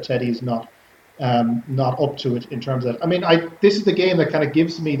that Teddy is not up to it in terms of that. This is the game that kind of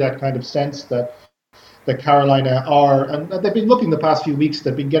gives me that kind of sense that Carolina are, and they've been looking the past few weeks.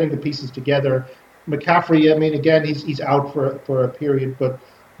 They've been getting the pieces together. McCaffrey, again, he's out for a period, but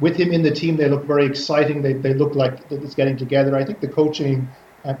with him in the team, they look very exciting. They look like it's getting together. I think the coaching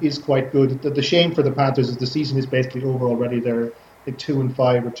is quite good. The shame for the Panthers is the season is basically over already. They're like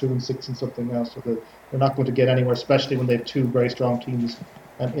 2-5 or 2-6 and something else, so they're not going to get anywhere, especially when they have two very strong teams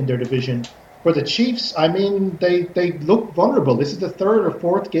in their division. For the Chiefs, I mean, they look vulnerable. This is the third or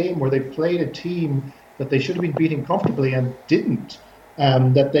fourth game where they played a team that they should have been beating comfortably and didn't.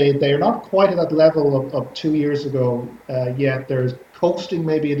 That they are not quite at that level of 2 years ago yet. There's coasting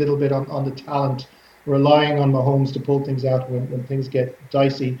maybe a little bit on the talent, relying on Mahomes to pull things out when things get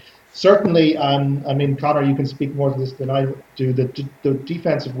dicey. Certainly, I mean, Connor, you can speak more to this than I do. The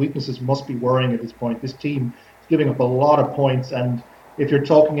defensive weaknesses must be worrying at this point. This team is giving up a lot of points, and if you're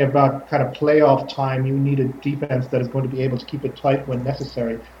talking about kind of playoff time, you need a defense that is going to be able to keep it tight when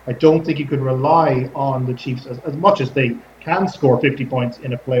necessary. I don't think you can rely on the Chiefs as much as they can score 50 points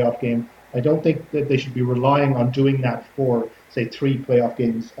in a playoff game. I don't think that they should be relying on doing that for, say, 3 playoff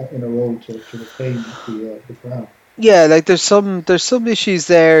games in a row to retain the crown. Yeah, like there's some issues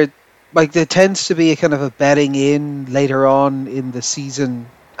there. Like there tends to be a kind of a betting in later on in the season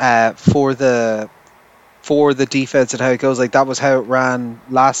for the defense and how it goes. Like that was how it ran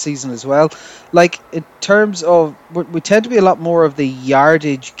last season as well. Like in terms of, we tend to be a lot more of the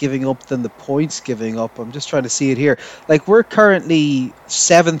yardage giving up than the points giving up. I'm just trying to see it here. Like we're currently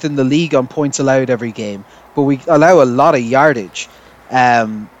 7th in the league on points allowed every game, but we allow a lot of yardage.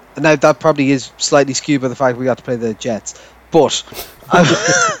 And now that probably is slightly skewed by the fact we got to play the Jets, but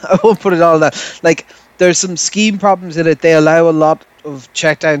I won't put it all on that. Like there's some scheme problems in it. They allow a lot of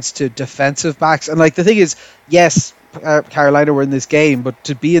checkdowns to defensive backs, and like the thing is, yes, Carolina were in this game, but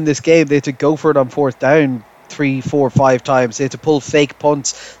to be in this game they had to go for it on 4th down 3, 4, 5 times. They had to pull fake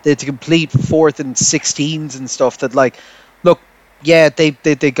punts. They had to complete 4th and 16s and stuff. That like, look, yeah, they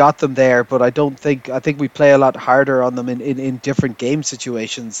got them there, but I think we play a lot harder on them in different game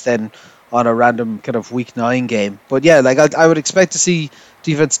situations than on a random kind of week 9 game. But yeah, like I would expect to see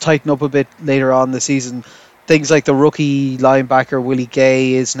defense tighten up a bit later on the season. Things like the rookie linebacker Willie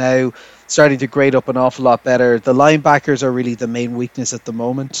Gay is now starting to grade up an awful lot better. The linebackers are really the main weakness at the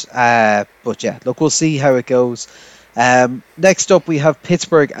moment. But yeah, look, we'll see how it goes. Next up, we have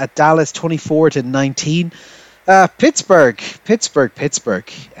Pittsburgh at Dallas, 24-19. Pittsburgh.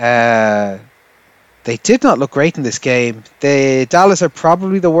 They did not look great in this game. Dallas are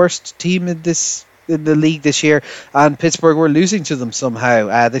probably the worst team in the league this year, and Pittsburgh were losing to them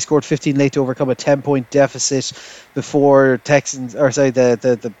somehow. They scored 15 late to overcome a 10-point deficit before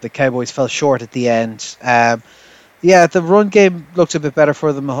the Cowboys fell short at the end. Yeah, the run game looked a bit better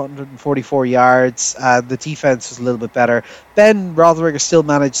for them, 144 yards. The defense was a little bit better. Ben Roethlisberger still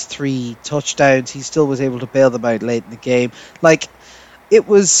managed 3 touchdowns. He still was able to bail them out late in the game. Like, it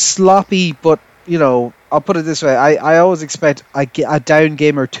was sloppy, but you know, I'll put it this way: I always expect a down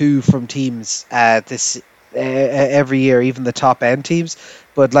game or 2 from teams every year, even the top end teams.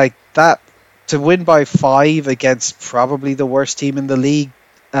 But like that, to win by 5 against probably the worst team in the league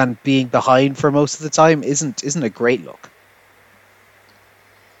and being behind for most of the time isn't a great look.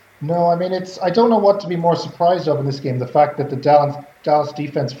 No, I mean I don't know what to be more surprised of in this game. The fact that the Dallas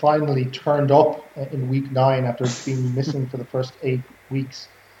defense finally turned up in week 9 after being missing for the first 8 weeks.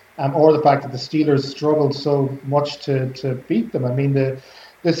 Or the fact that the Steelers struggled so much to beat them. I mean, the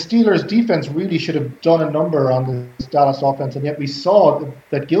Steelers' defense really should have done a number on this Dallas offense, and yet we saw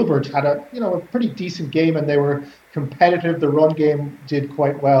that Gilbert had a pretty decent game, and they were competitive. The run game did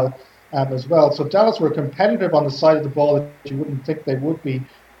quite well as well. So Dallas were competitive on the side of the ball that you wouldn't think they would be,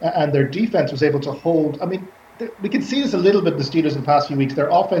 and their defense was able to hold. I mean, we can see this a little bit in the Steelers in the past few weeks.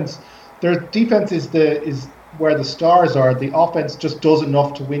 Their defense is where the stars are. The offense just does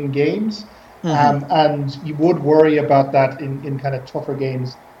enough to win games. And you would worry about that in kind of tougher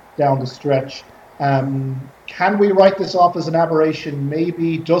games down the stretch. Can we write this off as an aberration?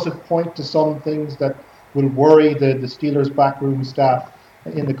 Maybe. Does it point to some things that will worry the Steelers' backroom staff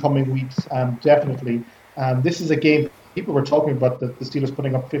in the coming weeks? Definitely. This is a game, people were talking about the Steelers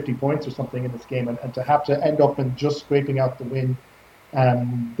putting up 50 points or something in this game, and to have to end up in just scraping out the win.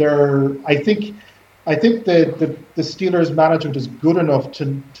 I think the Steelers management is good enough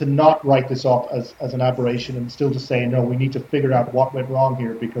to not write this off as an aberration and still to say, no, we need to figure out what went wrong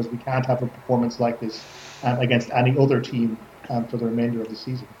here because we can't have a performance like this against any other team for the remainder of the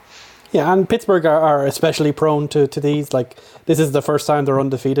season. Yeah, and Pittsburgh are especially prone to these. Like, this is the first time they're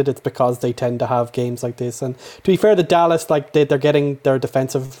undefeated. It's because they tend to have games like this. And to be fair, the Dallas, like they're getting their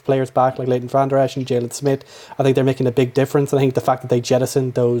defensive players back, like Leighton Vander Esch and Jalen Smith. I think they're making a big difference. And I think the fact that they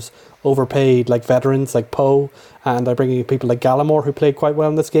jettisoned those overpaid like veterans like Poe, and they're bringing people like Gallimore who played quite well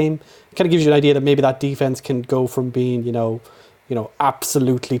in this game, kind of gives you an idea that maybe that defense can go from being,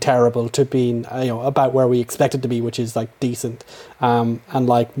 absolutely terrible to being, about where we expected to be, which is like decent. And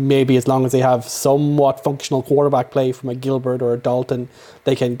like maybe as long as they have somewhat functional quarterback play from a Gilbert or a Dalton,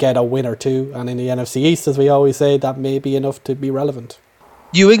 they can get a win or two. And in the NFC East, as we always say, that may be enough to be relevant.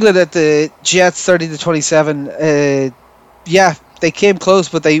 New England at the Jets 30-27. Yeah, they came close,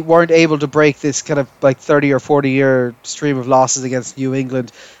 but they weren't able to break this kind of like 30 or 40 year stream of losses against New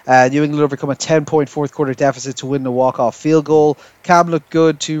England. New England overcome a 10-point fourth quarter deficit to win the walk-off field goal. Cam looked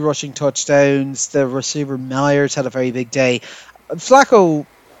good, 2 rushing touchdowns. The receiver Myers had a very big day. Flacco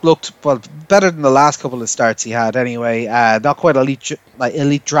looked better than the last couple of starts he had anyway. Not quite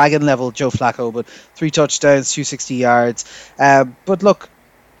elite dragon level Joe Flacco, but 3 touchdowns, 260 yards. But look,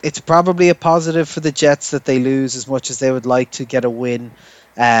 it's probably a positive for the Jets that they lose as much as they would like to get a win,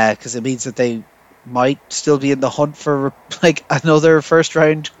 because it means that they might still be in the hunt for like another first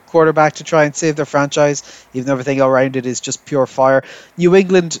round quarterback to try and save their franchise, even though everything around it is just pure fire. New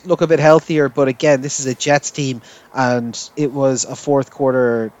England look a bit healthier, but again, this is a Jets team, and it was a fourth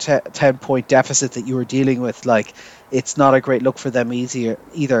quarter 10-point deficit that you were dealing with. Like, it's not a great look for them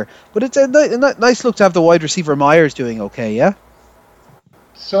either. But it's a nice look to have the wide receiver Myers doing okay, yeah?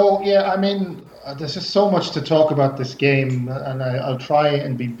 So, yeah, I mean, there's just so much to talk about this game, and I'll try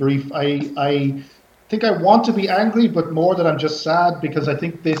and be brief. I think I want to be angry, but more that I'm just sad, because I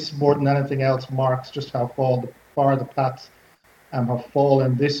think this, more than anything else, marks just how far the Pats have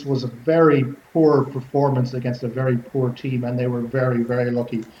fallen. This was a very poor performance against a very poor team, and they were very, very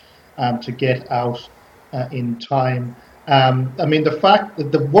lucky to get out in time. I mean,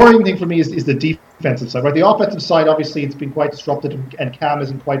 the worrying thing for me is the defensive side, right? The offensive side, obviously, it's been quite disrupted, and Cam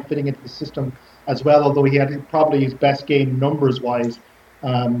isn't quite fitting into the system as well, although he had probably his best game numbers-wise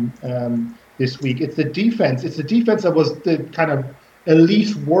this week. It's the defense. It's the defense that was the kind of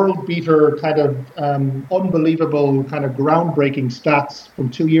elite world beater, kind of unbelievable, kind of groundbreaking stats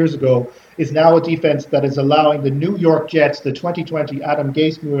from 2 years ago, is now a defense that is allowing the New York Jets, the 2020 Adam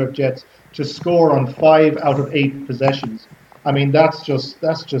Gase New York Jets, to score on 5 out of 8 possessions. I mean, that's just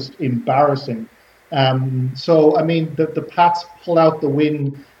embarrassing. So, I mean, the Pats pull out the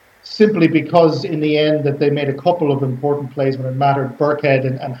win simply because in the end that they made a couple of important plays when it mattered. Burkhead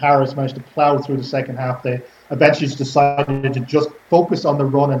and Harris managed to plow through the second half. They eventually just decided to just focus on the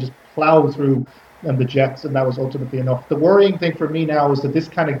run and just plow through the Jets, and that was ultimately enough. The worrying thing for me now is that this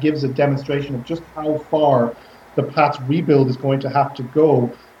kind of gives a demonstration of just how far the Pats rebuild is going to have to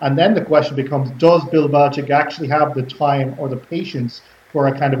go. And then the question becomes, does Bill Belichick actually have the time or the patience for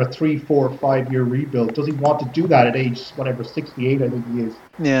a kind of a 3, 4, 5 year rebuild? Does he want to do that at age, 68, I think he is?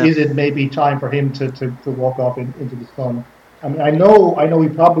 Yeah. Is it maybe time for him to walk off into the sun? I mean, I know he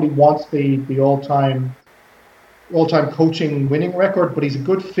probably wants the all-time coaching winning record, but he's a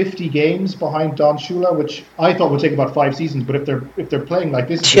good 50 games behind Don Shula, which I thought would take about 5 seasons. But if they're playing like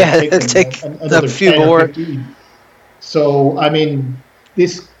this, it'll take another few more. 15. So I mean,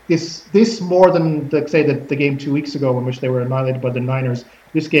 this more than the game 2 weeks ago in which they were annihilated by the Niners.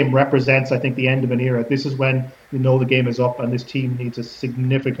 This game represents, I think, the end of an era. This is when you know the game is up and this team needs a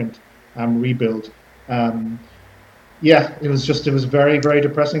significant rebuild. It was very, very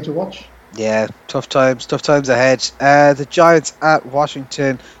depressing to watch. Yeah, tough times ahead. The Giants at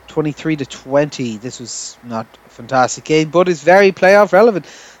Washington, 23-20. This was not a fantastic game, but it's very playoff relevant.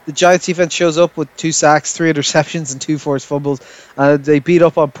 The Giants defense shows up with 2 sacks, 3 interceptions, and 2 forced fumbles. They beat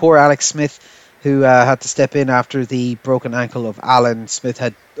up on poor Alex Smith, who had to step in after the broken ankle of Allen. Smith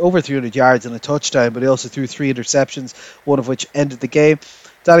had over 300 yards and a touchdown, but he also threw 3 interceptions, one of which ended the game.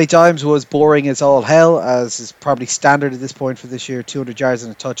 Danny Dimes was boring as all hell, as is probably standard at this point for this year, 200 yards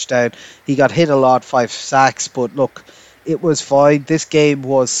and a touchdown. He got hit a lot, 5 sacks, but look, it was fine. This game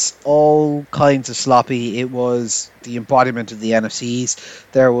was all kinds of sloppy. It was the embodiment of the NFC East.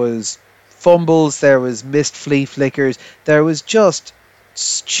 There was fumbles, there was missed flea flickers, there was just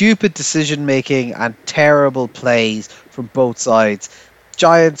stupid decision making and terrible plays from both sides.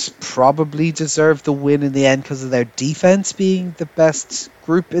 Giants probably deserved the win in the end because of their defense being the best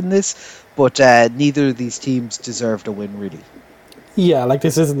group in this, but neither of these teams deserved a win, really. Yeah, like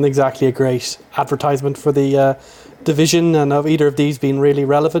this isn't exactly a great advertisement for the division, and of either of these being really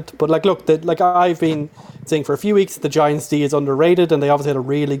relevant. But look, I've been saying for a few weeks, the Giants D is underrated, and they obviously had a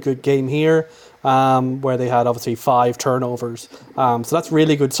really good game here, where they had obviously 5 turnovers. So that's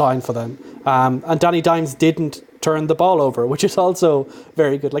really good sign for them. And Danny Dimes didn't turn the ball over, which is also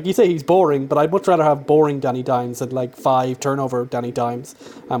very good. Like you say, he's boring, but I'd much rather have boring Danny Dimes than 5 turnover Danny Dimes,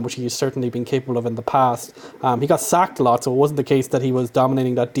 which he's certainly been capable of in the past. He got sacked a lot, so it wasn't the case that he was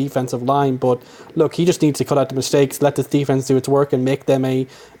dominating that defensive line, but look, he just needs to cut out the mistakes, let this defense do its work and make them a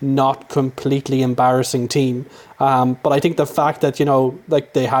not completely embarrassing team. But I think the fact that,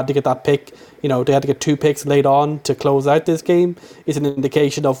 like they had to get that pick, they had to get 2 picks late on to close out this game is an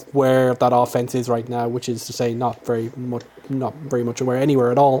indication of where that offense is right now, which is to say not very much aware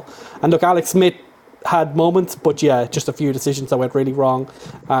anywhere at all. And look, Alex Smith had moments, but yeah, just a few decisions that went really wrong,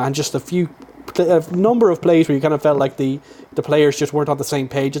 and just a number of plays where you kind of felt like the players just weren't on the same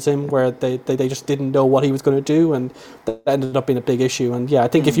page as him, where they just didn't know what he was going to do, and that ended up being a big issue. And yeah, I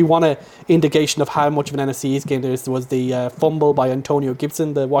think if you want an indication of how much of an NFC East game there was the fumble by Antonio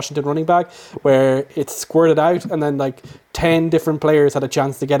Gibson, the Washington running back, where it squirted out and then like 10 different players had a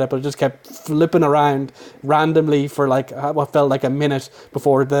chance to get it, but it just kept flipping around randomly for like what felt like a minute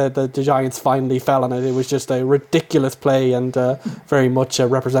before the Giants finally fell on it. It was just a ridiculous play, and very much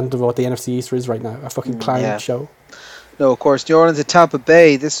representative of what the NFC East is right now, a fucking clown show. No, of course, New Orleans at Tampa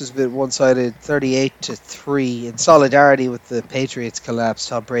Bay. This was a bit one-sided, 38-3, in solidarity with the Patriots collapse.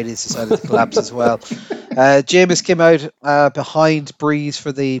 Tom Brady's decided to collapse as well. Jameis came out behind Breeze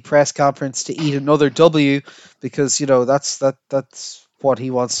for the press conference to eat another W, because that's what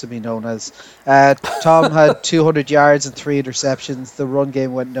he wants to be known as. Tom had 200 yards and 3 interceptions. The run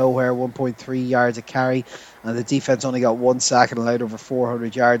game went nowhere, 1.3 yards a carry, and the defense only got 1 sack and allowed over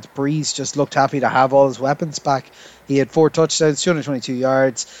 400 yards. Breeze just looked happy to have all his weapons back. He had 4 touchdowns, 222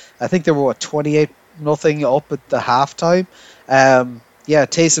 yards. I think they were 28-0 up at the halftime.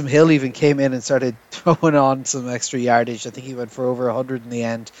 Taysom Hill even came in and started throwing on some extra yardage. I think he went for over 100 in the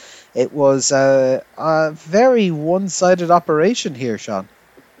end. It was a very one-sided operation here, Sean.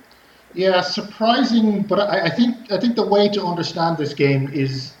 Yeah, surprising, but I think the way to understand this game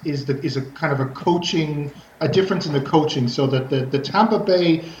is a kind of a difference in the coaching. So that the Tampa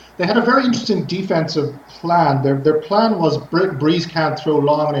Bay, they had a very interesting defensive plan. Their plan was Breeze can't throw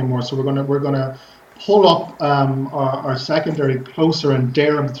long anymore, so we're gonna pull up our secondary closer and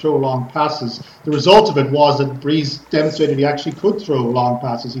dare him to throw long passes. The result of it was that Breeze demonstrated he actually could throw long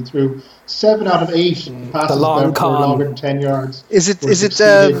passes. He threw 7 out of 8 passes that were longer than 10 yards. Is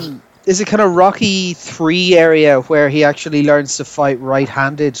it kind of Rocky 3 area where he actually learns to fight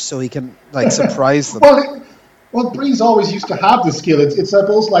right-handed so he can surprise them? Well, Breeze always used to have the skill. It's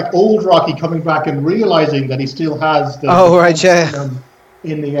almost like old Rocky coming back and realizing that he still has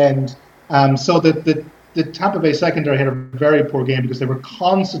in the end. So the Tampa Bay secondary had a very poor game because they were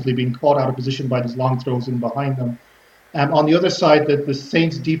constantly being caught out of position by these long throws in behind them. On the other side, the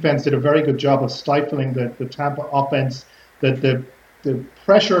Saints defense did a very good job of stifling the Tampa offense. The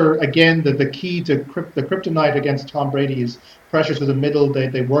pressure, again, the key to the kryptonite against Tom Brady is pressure to the middle.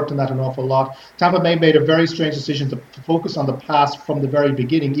 They worked on that an awful lot. Tampa Bay made a very strange decision to focus on the pass from the very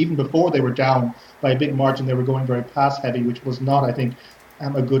beginning. Even before they were down by a big margin, they were going very pass heavy, which was not, I think,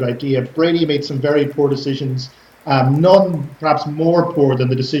 a good idea. Brady made some very poor decisions, none perhaps more poor than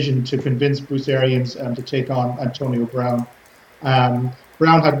the decision to convince Bruce Arians to take on Antonio Brown.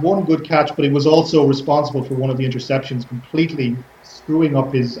 Brown had 1 good catch, but he was also responsible for one of the interceptions, completely screwing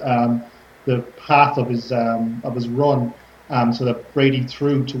up the path of his run, so that Brady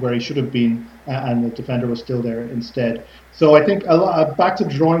threw to where he should have been, and the defender was still there instead. So I think back to the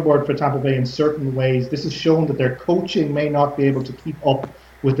drawing board for Tampa Bay in certain ways. This has shown that their coaching may not be able to keep up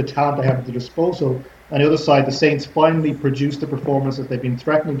with the talent they have at their disposal. On the other side, the Saints finally produced the performance that they've been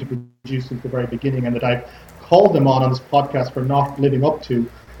threatening to produce since the very beginning, and that I've called them on this podcast for not living up to.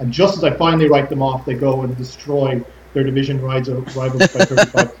 And just as I finally write them off, they go and destroy their division rivals by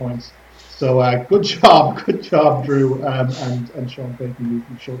 35 points. So good job, Drew, and Sean. Thank you. You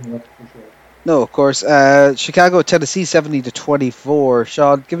showed me up for sure. No, of course. Chicago, Tennessee, 70-24.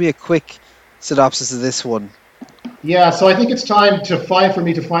 Sean, give me a quick synopsis of this one. Yeah, so I think it's time for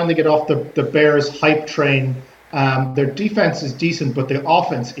me to finally get off the Bears hype train. Their defense is decent, but their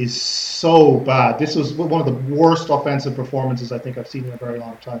offense is so bad. This was one of the worst offensive performances I think I've seen in a very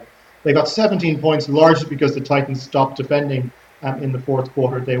long time. They got 17 points, largely because the Titans stopped defending in the fourth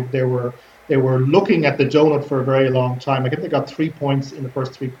quarter. They were looking at the donut for a very long time. I think they got 3 points in the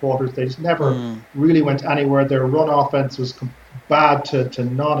first 3 quarters. They just never really went anywhere. Their run offense was bad to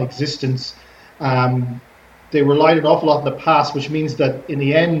non-existence. They relied an awful lot on the pass, which means that in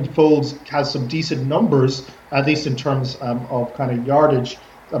the end, Foles has some decent numbers, at least in terms of kind of yardage,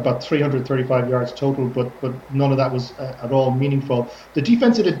 about 335 yards total, but none of that was at all meaningful. The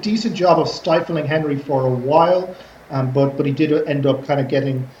defense did a decent job of stifling Henry for a while, but he did end up kind of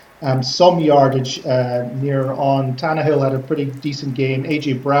getting some yardage near on. Tannehill had a pretty decent game.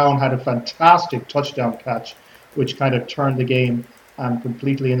 A.J. Brown had a fantastic touchdown catch, which kind of turned the game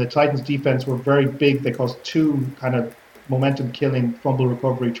completely. And the Titans defense were very big. They caused 2 kind of momentum-killing fumble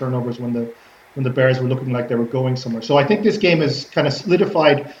recovery turnovers when the when the Bears were looking like they were going somewhere. So I think this game has kind of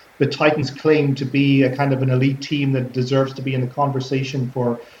solidified the Titans' claim to be a kind of an elite team that deserves to be in the conversation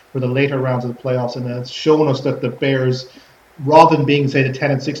for the later rounds of the playoffs, and it's shown us that the Bears, rather than being, say, the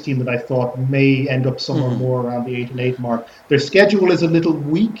 10-6 team that I thought may end up somewhere more around the 8-8 mark, their schedule is a little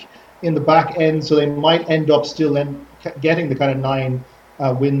weak in the back end, so they might end up still getting the kind of 9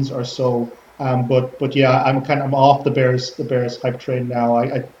 wins or so. But yeah, I'm off the Bears hype train now.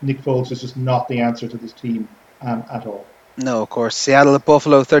 Nick Foles is just not the answer to this team at all. No, of course. Seattle at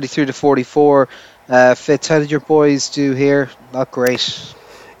Buffalo, 33-44. Fitz, how did your boys do here? Not great.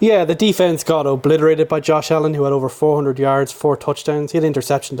 Yeah, the defense got obliterated by Josh Allen, who had over 400 yards, 4 touchdowns. He had an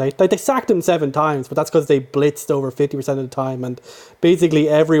interception. They sacked him 7 times, but that's because they blitzed over 50% of the time. And basically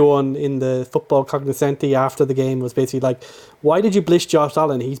everyone in the football cognoscenti after the game was basically like, why did you blitz Josh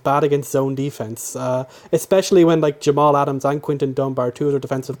Allen? He's bad against zone defense. Especially when like Jamal Adams and Quinton Dunbar, 2 of their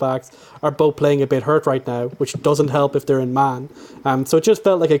defensive backs, are both playing a bit hurt right now, which doesn't help if they're in man. So it just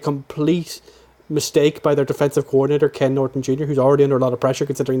felt like a complete mistake by their defensive coordinator, Ken Norton Jr., who's already under a lot of pressure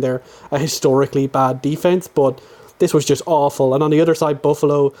considering they're a historically bad defense. But this was just awful. And on the other side,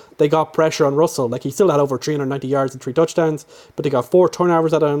 Buffalo, they got pressure on Russell. Like, he still had over 390 yards and 3 touchdowns, but they got 4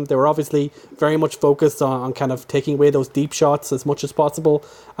 turnovers at him. They were obviously very much focused on kind of taking away those deep shots as much as possible.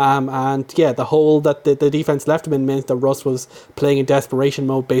 And yeah, the hole that the defense left him in meant that Russ was playing in desperation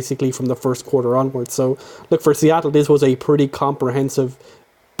mode basically from the first quarter onwards. So look, for Seattle, this was a pretty comprehensive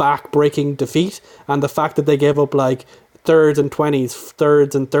back-breaking defeat, and the fact that they gave up like 3rds and 20s,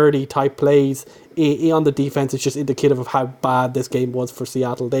 3rds and 30 type plays on the defense is just indicative of how bad this game was for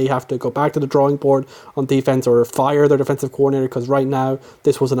Seattle. They have to go back to the drawing board on defense or fire their defensive coordinator, because right now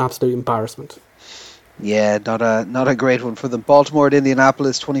this was an absolute embarrassment. Yeah, not a great one for them. Baltimore at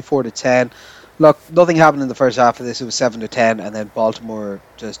Indianapolis, 24-10. Look, nothing happened in the first half of this. It was 7-10, and then Baltimore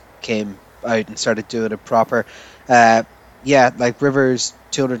just came out and started doing it proper. Yeah, like Rivers,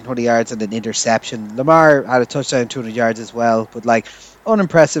 220 yards and an interception. Lamar had a touchdown, 200 yards as well, but like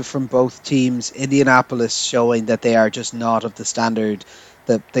unimpressive from both teams. Indianapolis showing that they are just not of the standard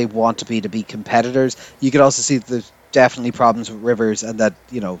that they want to be competitors. You could also see that there's definitely problems with Rivers, and that,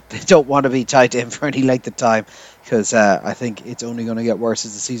 you know, they don't want to be tied to him for any length of time, because I think it's only going to get worse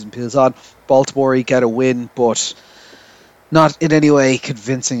as the season peels on. Baltimore get a win, but not in any way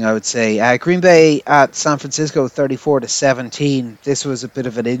convincing, I would say. Green Bay at San Francisco, 34-17. This was a bit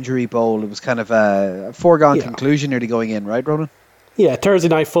of an injury bowl. It was kind of a foregone conclusion nearly going in, right, Ronan? Yeah, Thursday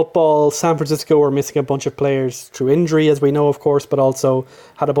night football. San Francisco were missing a bunch of players through injury, as we know, of course, but also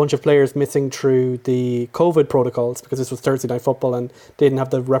had a bunch of players missing through the COVID protocols, because this was Thursday night football and they didn't have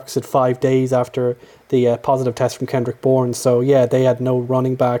the requisite 5 days after the positive test from Kendrick Bourne. So yeah, they had no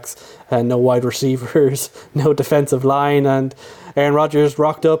running backs, no wide receivers, no defensive line, and Aaron Rodgers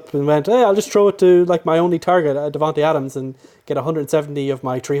rocked up and went, hey, I'll just throw it to like my only target, Davante Adams, and get 170 of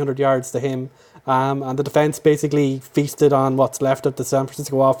my 300 yards to him. And the defense basically feasted on what's left of the San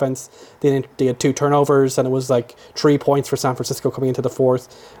Francisco offense. They had 2 turnovers, and it was like 3 points for San Francisco coming into the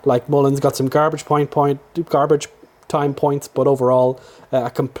fourth. Like, Mullins got some garbage time points, but overall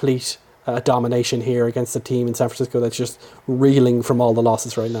a complete domination here against a team in San Francisco that's just reeling from all the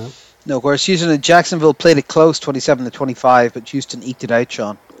losses right now. No, of course, Houston and Jacksonville played it close, 27-25, but Houston eked it out,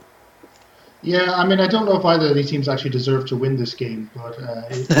 Sean. Yeah, I mean, I don't know if either of these teams actually deserve to win this game, but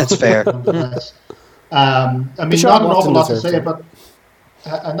that's fair. I mean, not an awful lot to say about.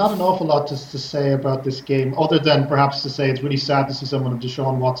 Not an awful lot to say about this game, other than perhaps to say it's really sad to see someone of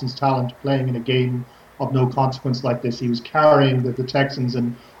Deshaun Watson's talent playing in a game of no consequence like this. He was carrying the Texans,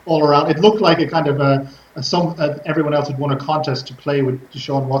 and all around it looked like a kind of everyone else had won a contest to play with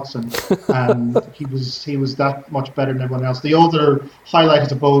Deshaun Watson. He was that much better than everyone else. The other highlight, I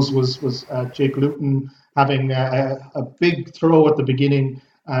suppose, was Jake Luton having a big throw at the beginning,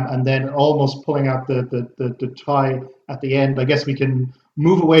 and then almost pulling out the tie at the end. I guess we can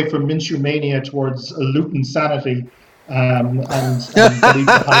move away from Minshew mania towards Luton sanity, and believe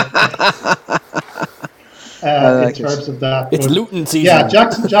in terms of that. It's Luton season. Yeah,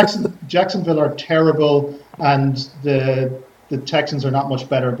 Jacksonville are terrible, and the Texans are not much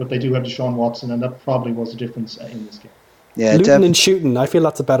better, but they do have Deshaun Watson, and that probably was the difference in this game. Yeah, Luton and shooting. I feel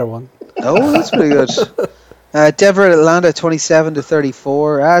that's a better one. Oh, that's pretty good. Denver at Atlanta,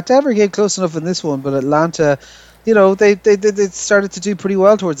 27-34. Denver came close enough in this one, but Atlanta, you know, they started to do pretty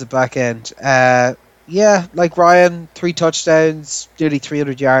well towards the back end. Yeah, like Ryan, 3 touchdowns, nearly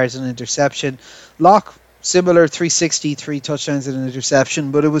 300 yards and an interception. Locke, similar, 360, 3 touchdowns and an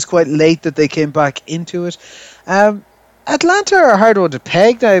interception, but it was quite late that they came back into it. Atlanta are a hard one to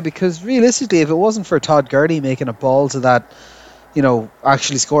peg now, because realistically, if it wasn't for Todd Gurley making a ball to that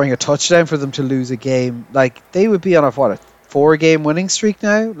actually scoring a touchdown for them to lose a game. Like, they would be on a 4-game winning streak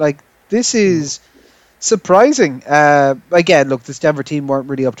now. Like, this is surprising. Again, look, this Denver team weren't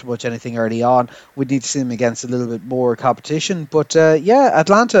really up to much anything early on. We'd need to see them against a little bit more competition. But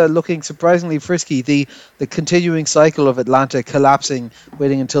Atlanta looking surprisingly frisky. The continuing cycle of Atlanta collapsing,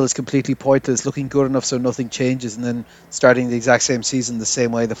 waiting until it's completely pointless, looking good enough so nothing changes, and then starting the exact same season the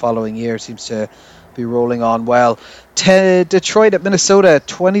same way the following year seems to be rolling on well. Detroit at Minnesota,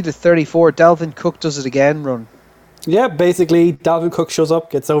 20-34. Dalvin Cook does it again, Run. Yeah, basically, Dalvin Cook shows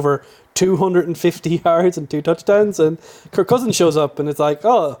up, gets over 250 yards and 2 touchdowns, and Kirk Cousins shows up, and it's like,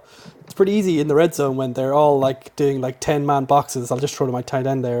 it's pretty easy in the red zone when they're all like doing like 10-man boxes. I'll just throw to my tight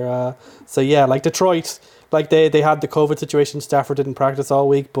end there. Like Detroit, like they had the COVID situation. Stafford didn't practice all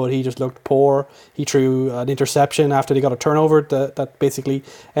week, but he just looked poor. He threw an interception after they got a turnover that basically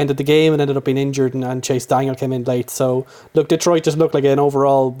ended the game and ended up being injured, and Chase Daniel came in late. So look, Detroit just looked like an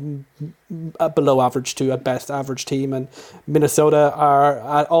overall below average to at best average team, and Minnesota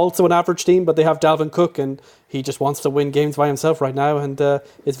are also an average team, but they have Dalvin Cook, and he just wants to win games by himself right now, and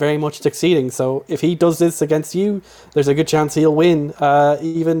is very much succeeding. So if he does this against you, there's a good chance he'll win,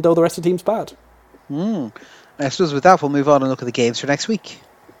 even though the rest of the team's bad. I suppose with that, we'll move on and look at the games for next week.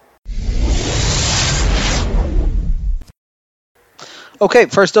 Okay,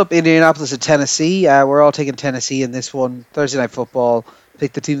 first up, Indianapolis at Tennessee. We're all taking Tennessee in this one. Thursday Night Football.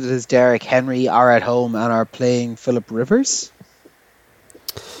 Pick the team that is Derrick Henry, are at home and are playing Phillip Rivers.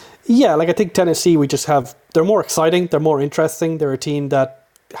 Yeah, like I think Tennessee, they're more exciting, they're more interesting. They're a team that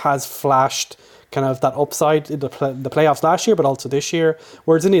has flashed kind of that upside in the playoffs last year, but also this year.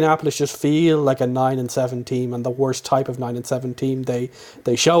 Whereas Indianapolis just feel like a 9-7 team, and the worst type of 9-7 team.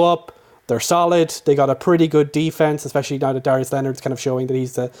 They show up, they're solid, they got a pretty good defense, especially now that Darius Leonard's kind of showing that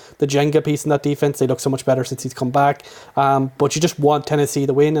he's the Jenga piece in that defense. They look so much better since he's come back. But you just want Tennessee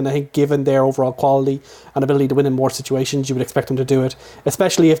to win, and I think given their overall quality and ability to win in more situations, you would expect them to do it,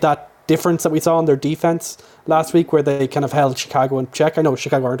 especially if that difference that we saw in their defense last week, where they kind of held Chicago in check. I know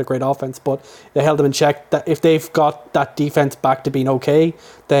Chicago aren't a great offense, but they held them in check. That if they've got that defense back to being okay,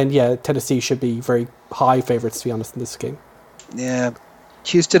 then yeah, Tennessee should be very high favourites, to be honest, in this game. Yeah,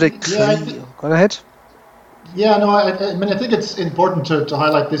 Houston. Go ahead. Yeah, no, I mean, I think it's important to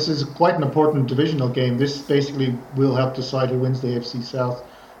highlight this is quite an important divisional game. This basically will help decide who wins the AFC South.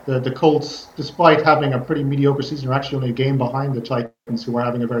 The Colts, despite having a pretty mediocre season, are actually only a game behind the Titans, who are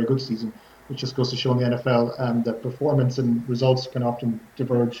having a very good season, which just goes to show in the NFL that performance and results can often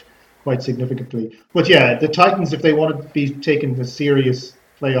diverge quite significantly. But yeah, the Titans, if they want to be taken a serious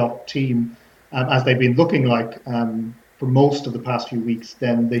playoff team, as they've been looking like for most of the past few weeks,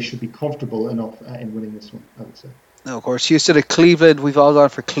 then they should be comfortable enough in winning this one, I would say. Now, of course, Houston at Cleveland. We've all gone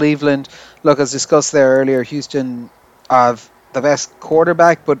for Cleveland. Look, as discussed there earlier, Houston have the best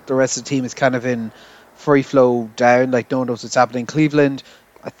quarterback, but the rest of the team is kind of in free flow down, like no one knows what's happening. Cleveland,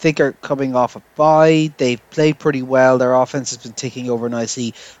 I think, are coming off a bye. They've played pretty well. Their offense has been ticking over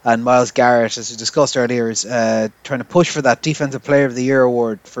nicely, and Myles Garrett, as we discussed earlier, is trying to push for that Defensive Player of the Year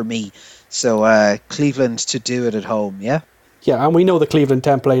award for me. So Cleveland to do it at home, yeah? Yeah, and we know the Cleveland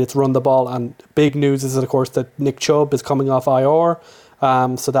template, it's run the ball, and big news is, of course, that Nick Chubb is coming off IR.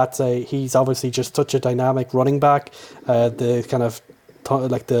 So he's obviously just such a dynamic running back. The kind of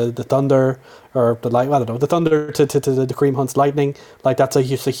like the Thunder, or the light, I don't know, the Thunder to the Kareem Hunt's Lightning. Like that's a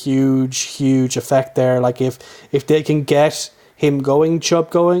huge effect there. Like if they can get Chubb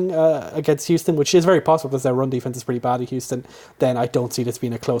going against Houston, which is very possible because their run defense is pretty bad at Houston, then I don't see this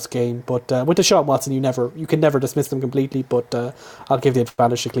being a close game. But with Deshaun Watson, you can never dismiss them completely. But I'll give the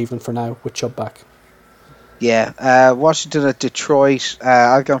advantage to Cleveland for now with Chubb back. Yeah, Washington at Detroit.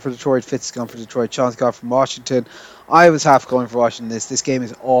 I've gone for Detroit. Fitz has gone for Detroit. Sean's gone for Washington. I was half going for Washington. This game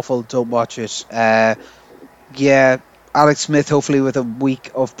is awful. Don't watch it. Yeah, Alex Smith, hopefully with a week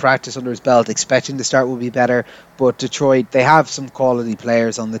of practice under his belt, expecting the start will be better. But Detroit, they have some quality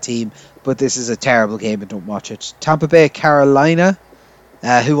players on the team, but this is a terrible game and don't watch it. Tampa Bay, Carolina.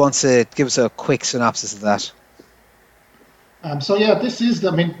 Who wants to give us a quick synopsis of that? This is,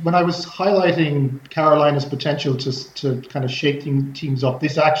 when I was highlighting Carolina's potential to kind of shake teams up,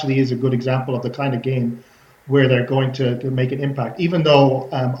 this actually is a good example of the kind of game where they're going to make an impact. Even though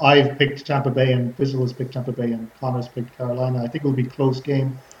I've picked Tampa Bay and Bizzle has picked Tampa Bay and Connor's picked Carolina, I think it'll be a close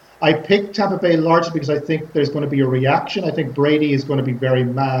game. I picked Tampa Bay largely because I think there's going to be a reaction. I think Brady is going to be very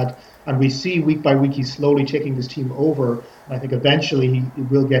mad, and we see week by week he's slowly taking this team over. And I think eventually he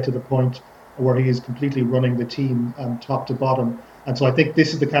will get to the point where he is completely running the team top to bottom. And so I think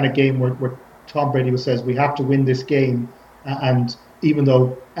this is the kind of game where Tom Brady says we have to win this game, and even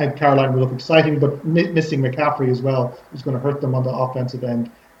though Carolina will look exciting, but missing McCaffrey as well is going to hurt them on the offensive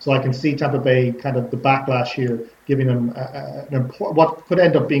end. So I can see Tampa Bay kind of the backlash here, giving them what could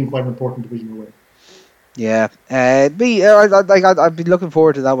end up being quite an important divisional win. Yeah, I'd be looking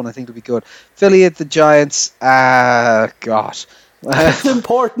forward to that one. I think it'll be good. Philly at the Giants. Gosh. It's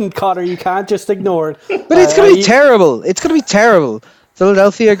important, Connor. You can't just ignore it. But it's going to be terrible. It's going to be terrible.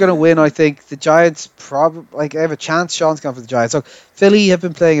 Philadelphia are going to win, I think. The Giants probably, I have a chance. Sean's gone for the Giants. So Philly have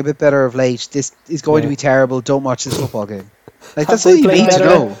been playing a bit better of late. This is going to be terrible. Don't watch this football game. That's all you need to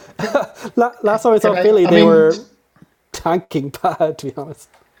know. Last time I saw Philly, they were tanking bad, to be honest.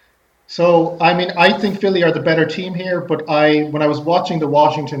 So, I think Philly are the better team here, but when I was watching the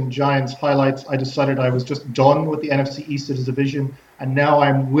Washington Giants highlights, I decided I was just done with the NFC East as a division, and now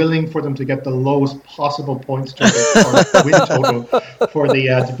I'm willing for them to get the lowest possible points total or win total for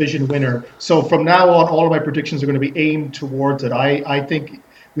the division winner. So from now on, all of my predictions are going to be aimed towards it. I think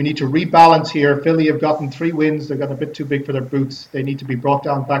we need to rebalance here. Philly have gotten 3 wins. They've gotten a bit too big for their boots. They need to be brought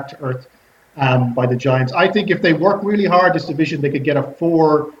down back to earth by the Giants. I think if they work really hard this division, they could get a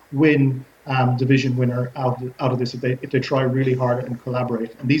 4-win division winner out of this if they try really hard and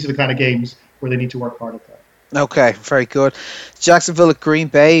collaborate. And these are the kind of games where they need to work hard at that. Okay, very good. Jacksonville at Green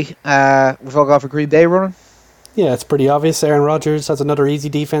Bay. We've all gone for Green Bay running. Yeah, it's pretty obvious. Aaron Rodgers has another easy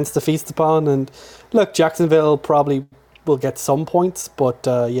defense to feast upon. And look, Jacksonville probably will get some points, but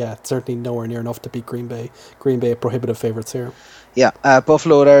certainly nowhere near enough to beat Green Bay. Green Bay are prohibitive favourites here. Yeah,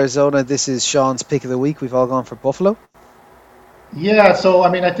 Buffalo at Arizona. This is Sean's pick of the week. We've all gone for Buffalo. Yeah, so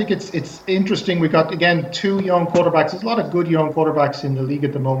I think it's interesting. We got again 2 young quarterbacks. There's a lot of good young quarterbacks in the league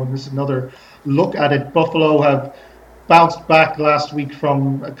at the moment. This is another look at it. Buffalo have bounced back last week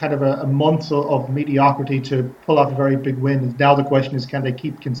from a month of mediocrity to pull off a very big win. Now the question is, can they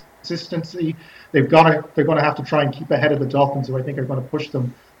keep consistency? They're going to have to try and keep ahead of the Dolphins, who I think are going to push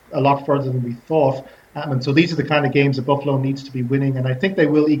them a lot further than we thought. And so these are the kind of games that Buffalo needs to be winning, and I think they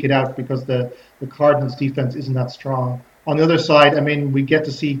will eke it out because the Cardinals' defense isn't that strong. On the other side, we get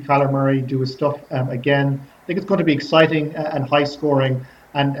to see Kyler Murray do his stuff again. I think it's going to be exciting and high scoring.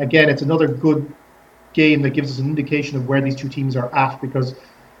 And again, it's another good game that gives us an indication of where these two teams are at, because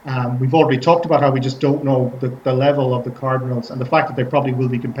we've already talked about how we just don't know the level of the Cardinals, and the fact that they probably will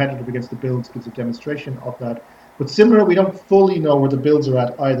be competitive against the Bills gives a demonstration of that. But similar, we don't fully know where the Bills are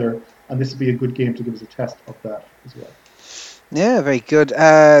at either, and this would be a good game to give us a test of that as well. Yeah, very good.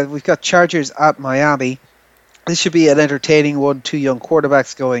 We've got Chargers at Miami. This should be an entertaining one. 2 young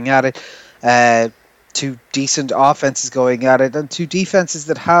quarterbacks going at it. 2 decent offenses going at it, and 2 defenses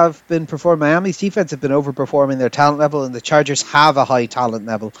that have been performing. Miami's defense have been overperforming their talent level, and the Chargers have a high talent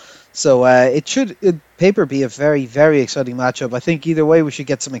level. So it should, in paper, be a very, very exciting matchup. I think either way we should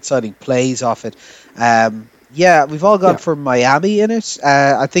get some exciting plays off it. We've all gone for Miami in it.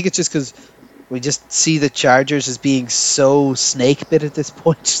 I think it's just because we just see the Chargers as being so snake bit at this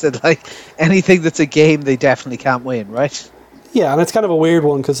point that anything that's a game they definitely can't win, right? Yeah, and it's kind of a weird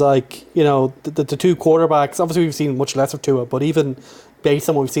one because the 2 quarterbacks, obviously we've seen much less of Tua, but even based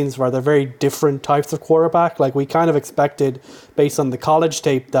on what we've seen so far, they're very different types of quarterback. We kind of expected, based on the college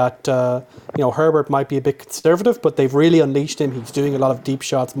tape, that Herbert might be a bit conservative, but they've really unleashed him. He's doing a lot of deep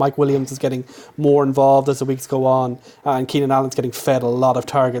shots. Mike Williams is getting more involved as the weeks go on, and Keenan Allen's getting fed a lot of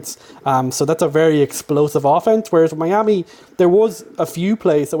targets. So that's a very explosive offense, whereas with Miami, there was a few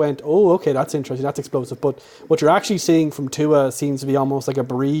plays that went, oh, okay, that's interesting, that's explosive. But what you're actually seeing from Tua seems to be almost like a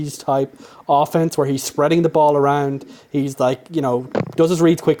Breeze type offense, where he's spreading the ball around. He's does his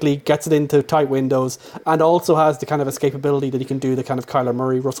reads quickly, gets it into tight windows, and also has the kind of escapability that he can do the kind of Kyler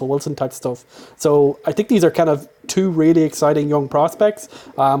Murray, Russell Wilson type stuff. So I think these are kind of 2 really exciting young prospects,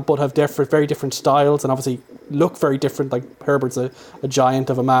 but have very different styles, and obviously look very different. Herbert's a giant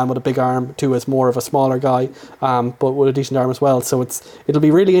of a man with a big arm. Tua is more of a smaller guy, but with a decent arm as well. So it'll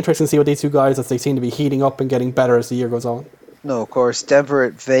be really interesting to see what these 2 guys, as they seem to be heating up and getting better as the year goes on. No, of course. Denver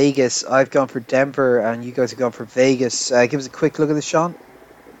at Vegas. I've gone for Denver, and you guys have gone for Vegas. Give us a quick look at this, Sean.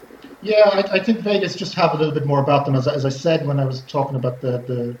 Yeah, I think Vegas just have a little bit more about them. As I said when I was talking about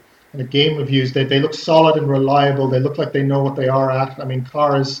the game reviews, they look solid and reliable. They look like they know what they are at.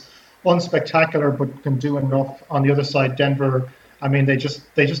 Carr is unspectacular, but can do enough. On the other side, Denver, they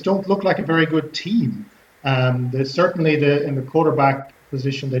just don't look like a very good team. Certainly in the quarterback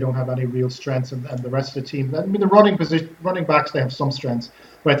position, they don't have any real strengths, and the rest of the team. The running backs, they have some strengths,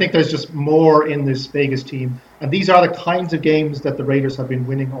 but I think there's just more in this Vegas team, and these are the kinds of games that the Raiders have been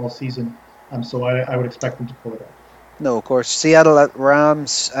winning all season, so I would expect them to pull it out. No, of course. Seattle at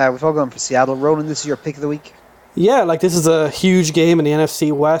Rams. We've all gone for Seattle. Ronan, this is your pick of the week. Yeah, like this is a huge game in the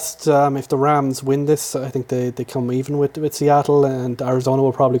NFC West. If the Rams win this, I think they come even with Seattle, and Arizona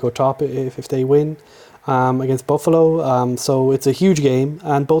will probably go top if they win against Buffalo. So it's a huge game,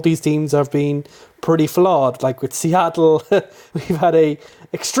 and both these teams have been pretty flawed. Like with Seattle, we've had a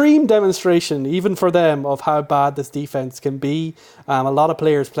extreme demonstration, even for them, of how bad this defense can be. A lot of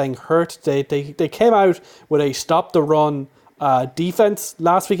players playing hurt. They came out with a stop the run defense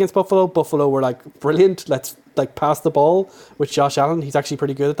last week against Buffalo. Buffalo were like, brilliant, let's like pass the ball with Josh Allen. He's actually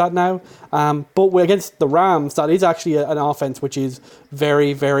pretty good at that now. But against the Rams, that is actually an offense which is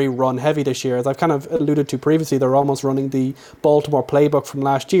very, very run heavy this year. As I've kind of alluded to previously, they're almost running the Baltimore playbook from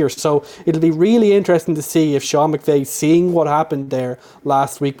last year. So it'll be really interesting to see if Sean McVay, seeing what happened there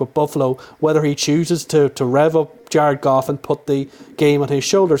last week with Buffalo, whether he chooses to rev up Jared Goff and put the game on his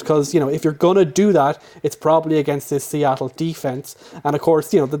shoulders. Because, if you're going to do that, it's probably against this Seattle defense. And of course,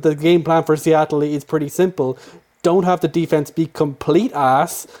 the game plan for Seattle is pretty simple. Don't have the defense be complete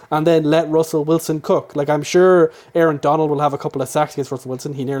ass, and then let Russell Wilson cook. Like, I'm sure Aaron Donald will have a couple of sacks against Russell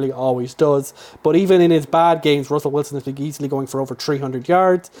Wilson. He nearly always does. But even in his bad games, Russell Wilson has been easily going for over 300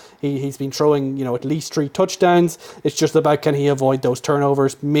 yards. He's been throwing, at least 3 touchdowns. It's just about, can he avoid those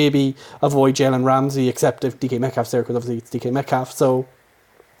turnovers? Maybe avoid Jalen Ramsey, except if DK Metcalf's there, because obviously it's DK Metcalf. So,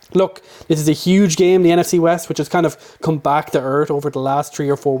 look, this is a huge game, the NFC West, which has kind of come back to earth over the last 3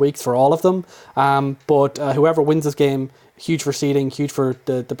 or 4 weeks for all of them. But whoever wins this game, huge for seeding, huge for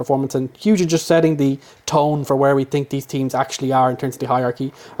the performance, and huge in just setting the tone for where we think these teams actually are in terms of the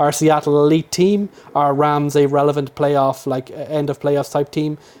hierarchy. Are Seattle elite team? Are Rams a relevant playoff, like end of playoffs type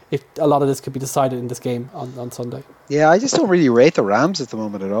team? If a lot of this could be decided in this game on Sunday. Yeah, I just don't really rate the Rams at the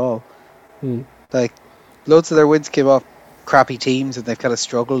moment at all. Like, loads of their wins came off crappy teams, and they've kind of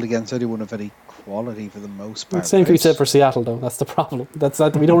struggled against anyone of any quality for the most part. Same can be said for Seattle, though. That's the problem. That's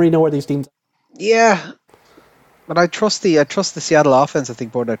that we don't really know where these teams are. Yeah, but I trust the Seattle offense, I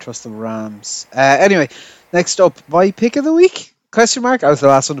think, more than I trust the Rams. Anyway, next up, my pick of the week? Question mark? I was the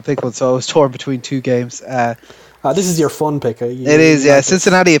last one to pick one, so I was torn between 2 games. This is your fun pick. It is, yeah.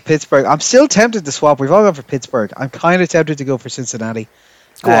 Cincinnati at Pittsburgh. I'm still tempted to swap. We've all gone for Pittsburgh. I'm kind of tempted to go for Cincinnati.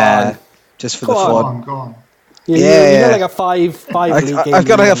 Go on. Just for the fun. Go on. You got like a five league game. I've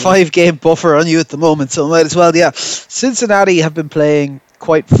got like a 5-game buffer on you at the moment, so I might as well. Yeah, Cincinnati have been playing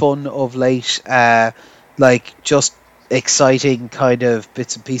quite fun of late. Like just exciting kind of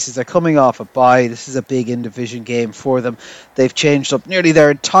bits and pieces. They're coming off a bye. This is a big in-division game for them. They've changed up nearly their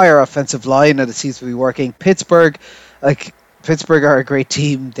entire offensive line, and it seems to be working. Pittsburgh are a great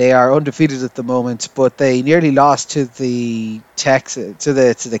team. They are undefeated at the moment, but they nearly lost to the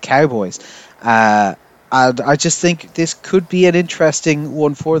Cowboys. And I just think this could be an interesting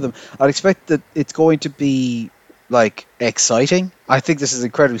one for them. I'd expect that it's going to be like exciting. I think this is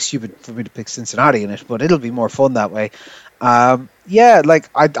incredibly stupid for me to pick Cincinnati in it, but it'll be more fun that way. I'm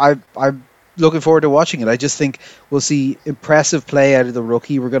looking forward to watching it. I just think we'll see impressive play out of the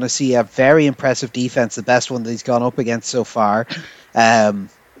rookie. We're going to see a very impressive defense, the best one that he's gone up against so far.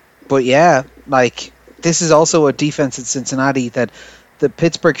 But yeah, like this is also a defense in Cincinnati that the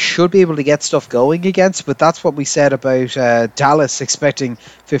Pittsburgh should be able to get stuff going against, but that's what we said about Dallas expecting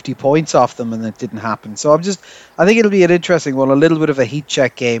 50 points off them, and it didn't happen. So I think it'll be an interesting one, a little bit of a heat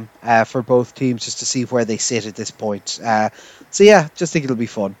check game for both teams, just to see where they sit at this point. So yeah, just think it'll be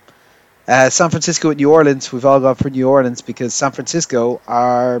fun. San Francisco at New Orleans. We've all gone for New Orleans because San Francisco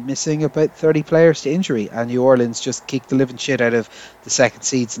are missing about 30 players to injury, and New Orleans just kicked the living shit out of the second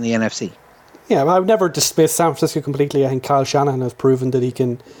seeds in the NFC. Yeah, I would never dismiss San Francisco completely. I think Kyle Shanahan has proven that he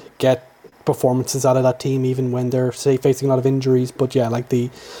can get performances out of that team even when they're facing a lot of injuries. But yeah, like the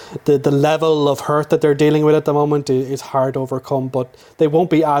level of hurt that they're dealing with at the moment is hard to overcome. But they won't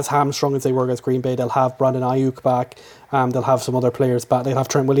be as hamstrung as they were against Green Bay. They'll have Brandon Ayuk back. They'll have some other players back. They'll have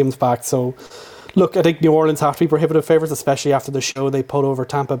Trent Williams back. So look, I think New Orleans have to be prohibitive favourites, especially after the show they put over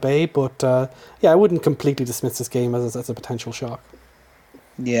Tampa Bay. But I wouldn't completely dismiss this game as a potential shock.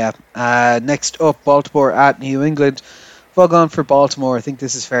 Yeah. Next up, Baltimore at New England. I've all gone for Baltimore. I think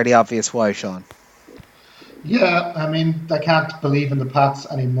this is fairly obvious why, Sean. Yeah, I mean, I can't believe in the Pats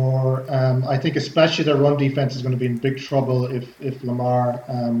anymore. I think especially their run defense is going to be in big trouble if Lamar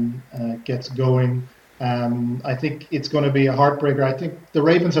gets going. I think it's going to be a heartbreaker. I think the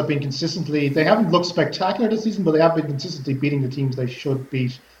Ravens have been they haven't looked spectacular this season, but they have been consistently beating the teams they should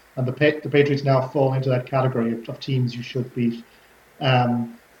beat. And the Patriots now fall into that category of teams you should beat.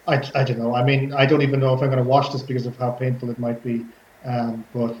 I don't know. I mean, I don't even know if I'm going to watch this because of how painful it might be. I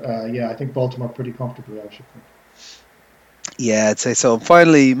think Baltimore pretty comfortably, I should think. Yeah, I'd say so.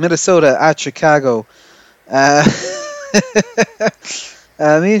 Finally, Minnesota at Chicago.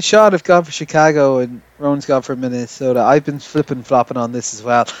 Me and Sean have gone for Chicago and Rowan's gone for Minnesota. I've been flopping on this as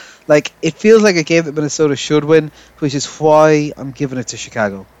well. Like, it feels like a game that Minnesota should win, which is why I'm giving it to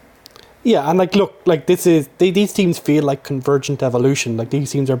Chicago. Yeah, and like, look, like these teams feel like convergent evolution. Like,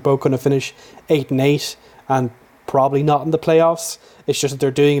 these teams are both going to finish 8-8 and probably not in the playoffs. It's just that they're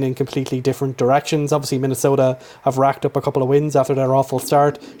doing it in completely different directions. Obviously, Minnesota have racked up a couple of wins after their awful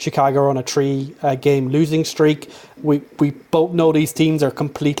start. Chicago are on a 3-game losing streak. We both know these teams are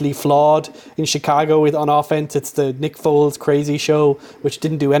completely flawed. In Chicago, on offense, it's the Nick Foles crazy show, which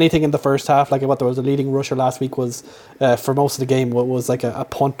didn't do anything in the first half. Like, what there was a leading rusher last week was, for most of the game, what was like a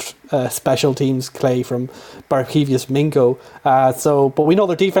punt special teams play from Barkevius Mingo. But we know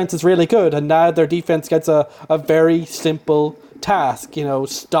their defense is really good, and now their defense gets a very simple task.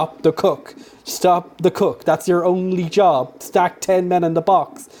 Stop the cook. That's your only job. Stack 10 men in the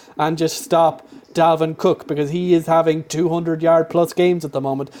box and just stop Dalvin Cook, because he is having 200-yard plus games at the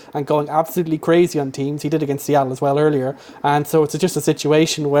moment and going absolutely crazy on teams. He did against Seattle as well earlier. And so it's just a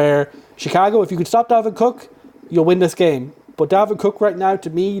situation where Chicago, if you can stop Dalvin Cook, you'll win this game. But Dalvin Cook right now, to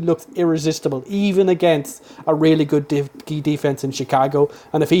me, looks irresistible, even against a really good defense in Chicago.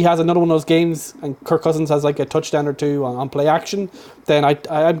 And if he has another one of those games and Kirk Cousins has like a touchdown or two on play action, then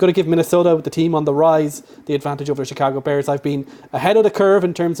I'm going to give Minnesota, with the team on the rise, the advantage over the Chicago Bears. I've been ahead of the curve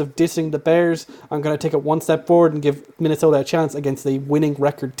in terms of dissing the Bears. I'm going to take it one step forward and give Minnesota a chance against the winning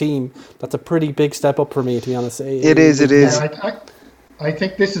record team. That's a pretty big step up for me, to be honest. It is. I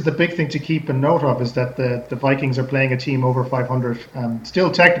think this is the big thing to keep a note of, is that the Vikings are playing a team over 500. Still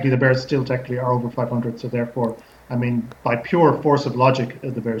technically, the Bears still technically are over 500. So therefore, I mean, by pure force of logic,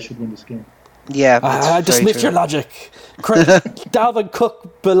 the Bears should win this game. Yeah, I dismiss your logic. Dalvin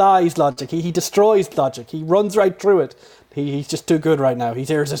Cook belies logic. He destroys logic. He runs right through it. He's just too good right now.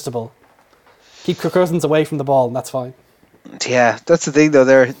 He's irresistible. Keep Kirk Cousins away from the ball, and that's fine. Yeah, that's the thing,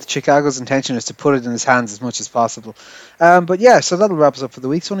 though. Chicago's intention is to put it in his hands as much as possible. But yeah, so that'll wrap us up for the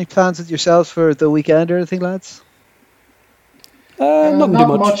week. So any plans with yourselves for the weekend or anything, lads? Not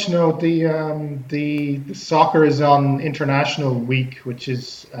much. No, the soccer is on international week, which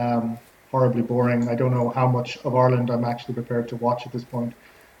is horribly boring. I don't know how much of Ireland I'm actually prepared to watch at this point,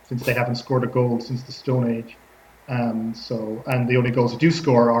 since they haven't scored a goal since the Stone Age. And the only goals they do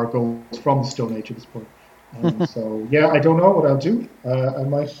score are goals from the Stone Age at this point. So yeah, I don't know what I'll do. I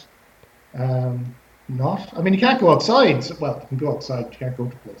might not. I mean, you can't go outside. Well, you can go outside, but you can't go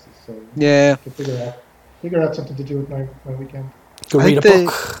to places. So yeah, to figure out something to do with my weekend. Go read a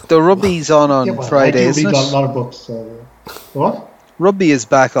book. The rugby's on Friday, isn't it? I read a lot of books. So what? Rugby is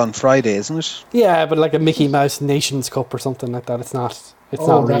back on Friday, isn't it? Yeah, but like a Mickey Mouse Nations Cup or something like that. It's not. It's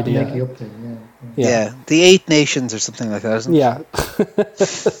not really. Mickey up thing, yeah, the 8 Nations or something like that, isn't it? Yeah.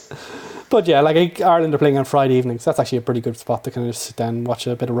 But yeah, like Ireland are playing on Friday evenings. That's actually a pretty good spot to kind of sit down and watch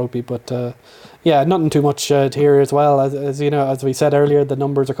a bit of rugby. But yeah, nothing too much to hear as well. As you know, as we said earlier, the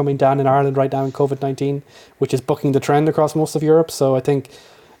numbers are coming down in Ireland right now in COVID-19, which is bucking the trend across most of Europe. So I think,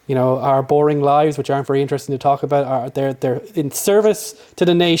 our boring lives, which aren't very interesting to talk about, they're in service to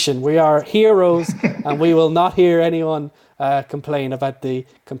the nation. We are heroes, and we will not hear anyone complain about the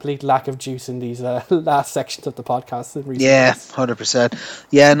complete lack of juice in these last sections of the podcast. Yeah, 100%.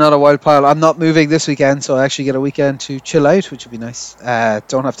 Yeah, not a wild pile. I'm not moving this weekend, so I actually get a weekend to chill out, which would be nice.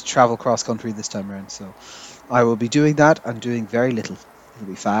 Don't have to travel cross country this time around, so I will be doing that and doing very little. It'll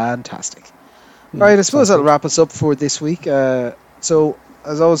be fantastic. Right, I suppose that'll wrap us up for this week. So,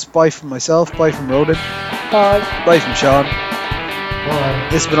 as always, bye from myself, bye from Ronan, bye from Sean. Bye.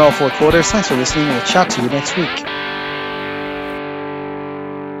 This has been All Four Quarters. Thanks for listening, and we'll chat to you next week.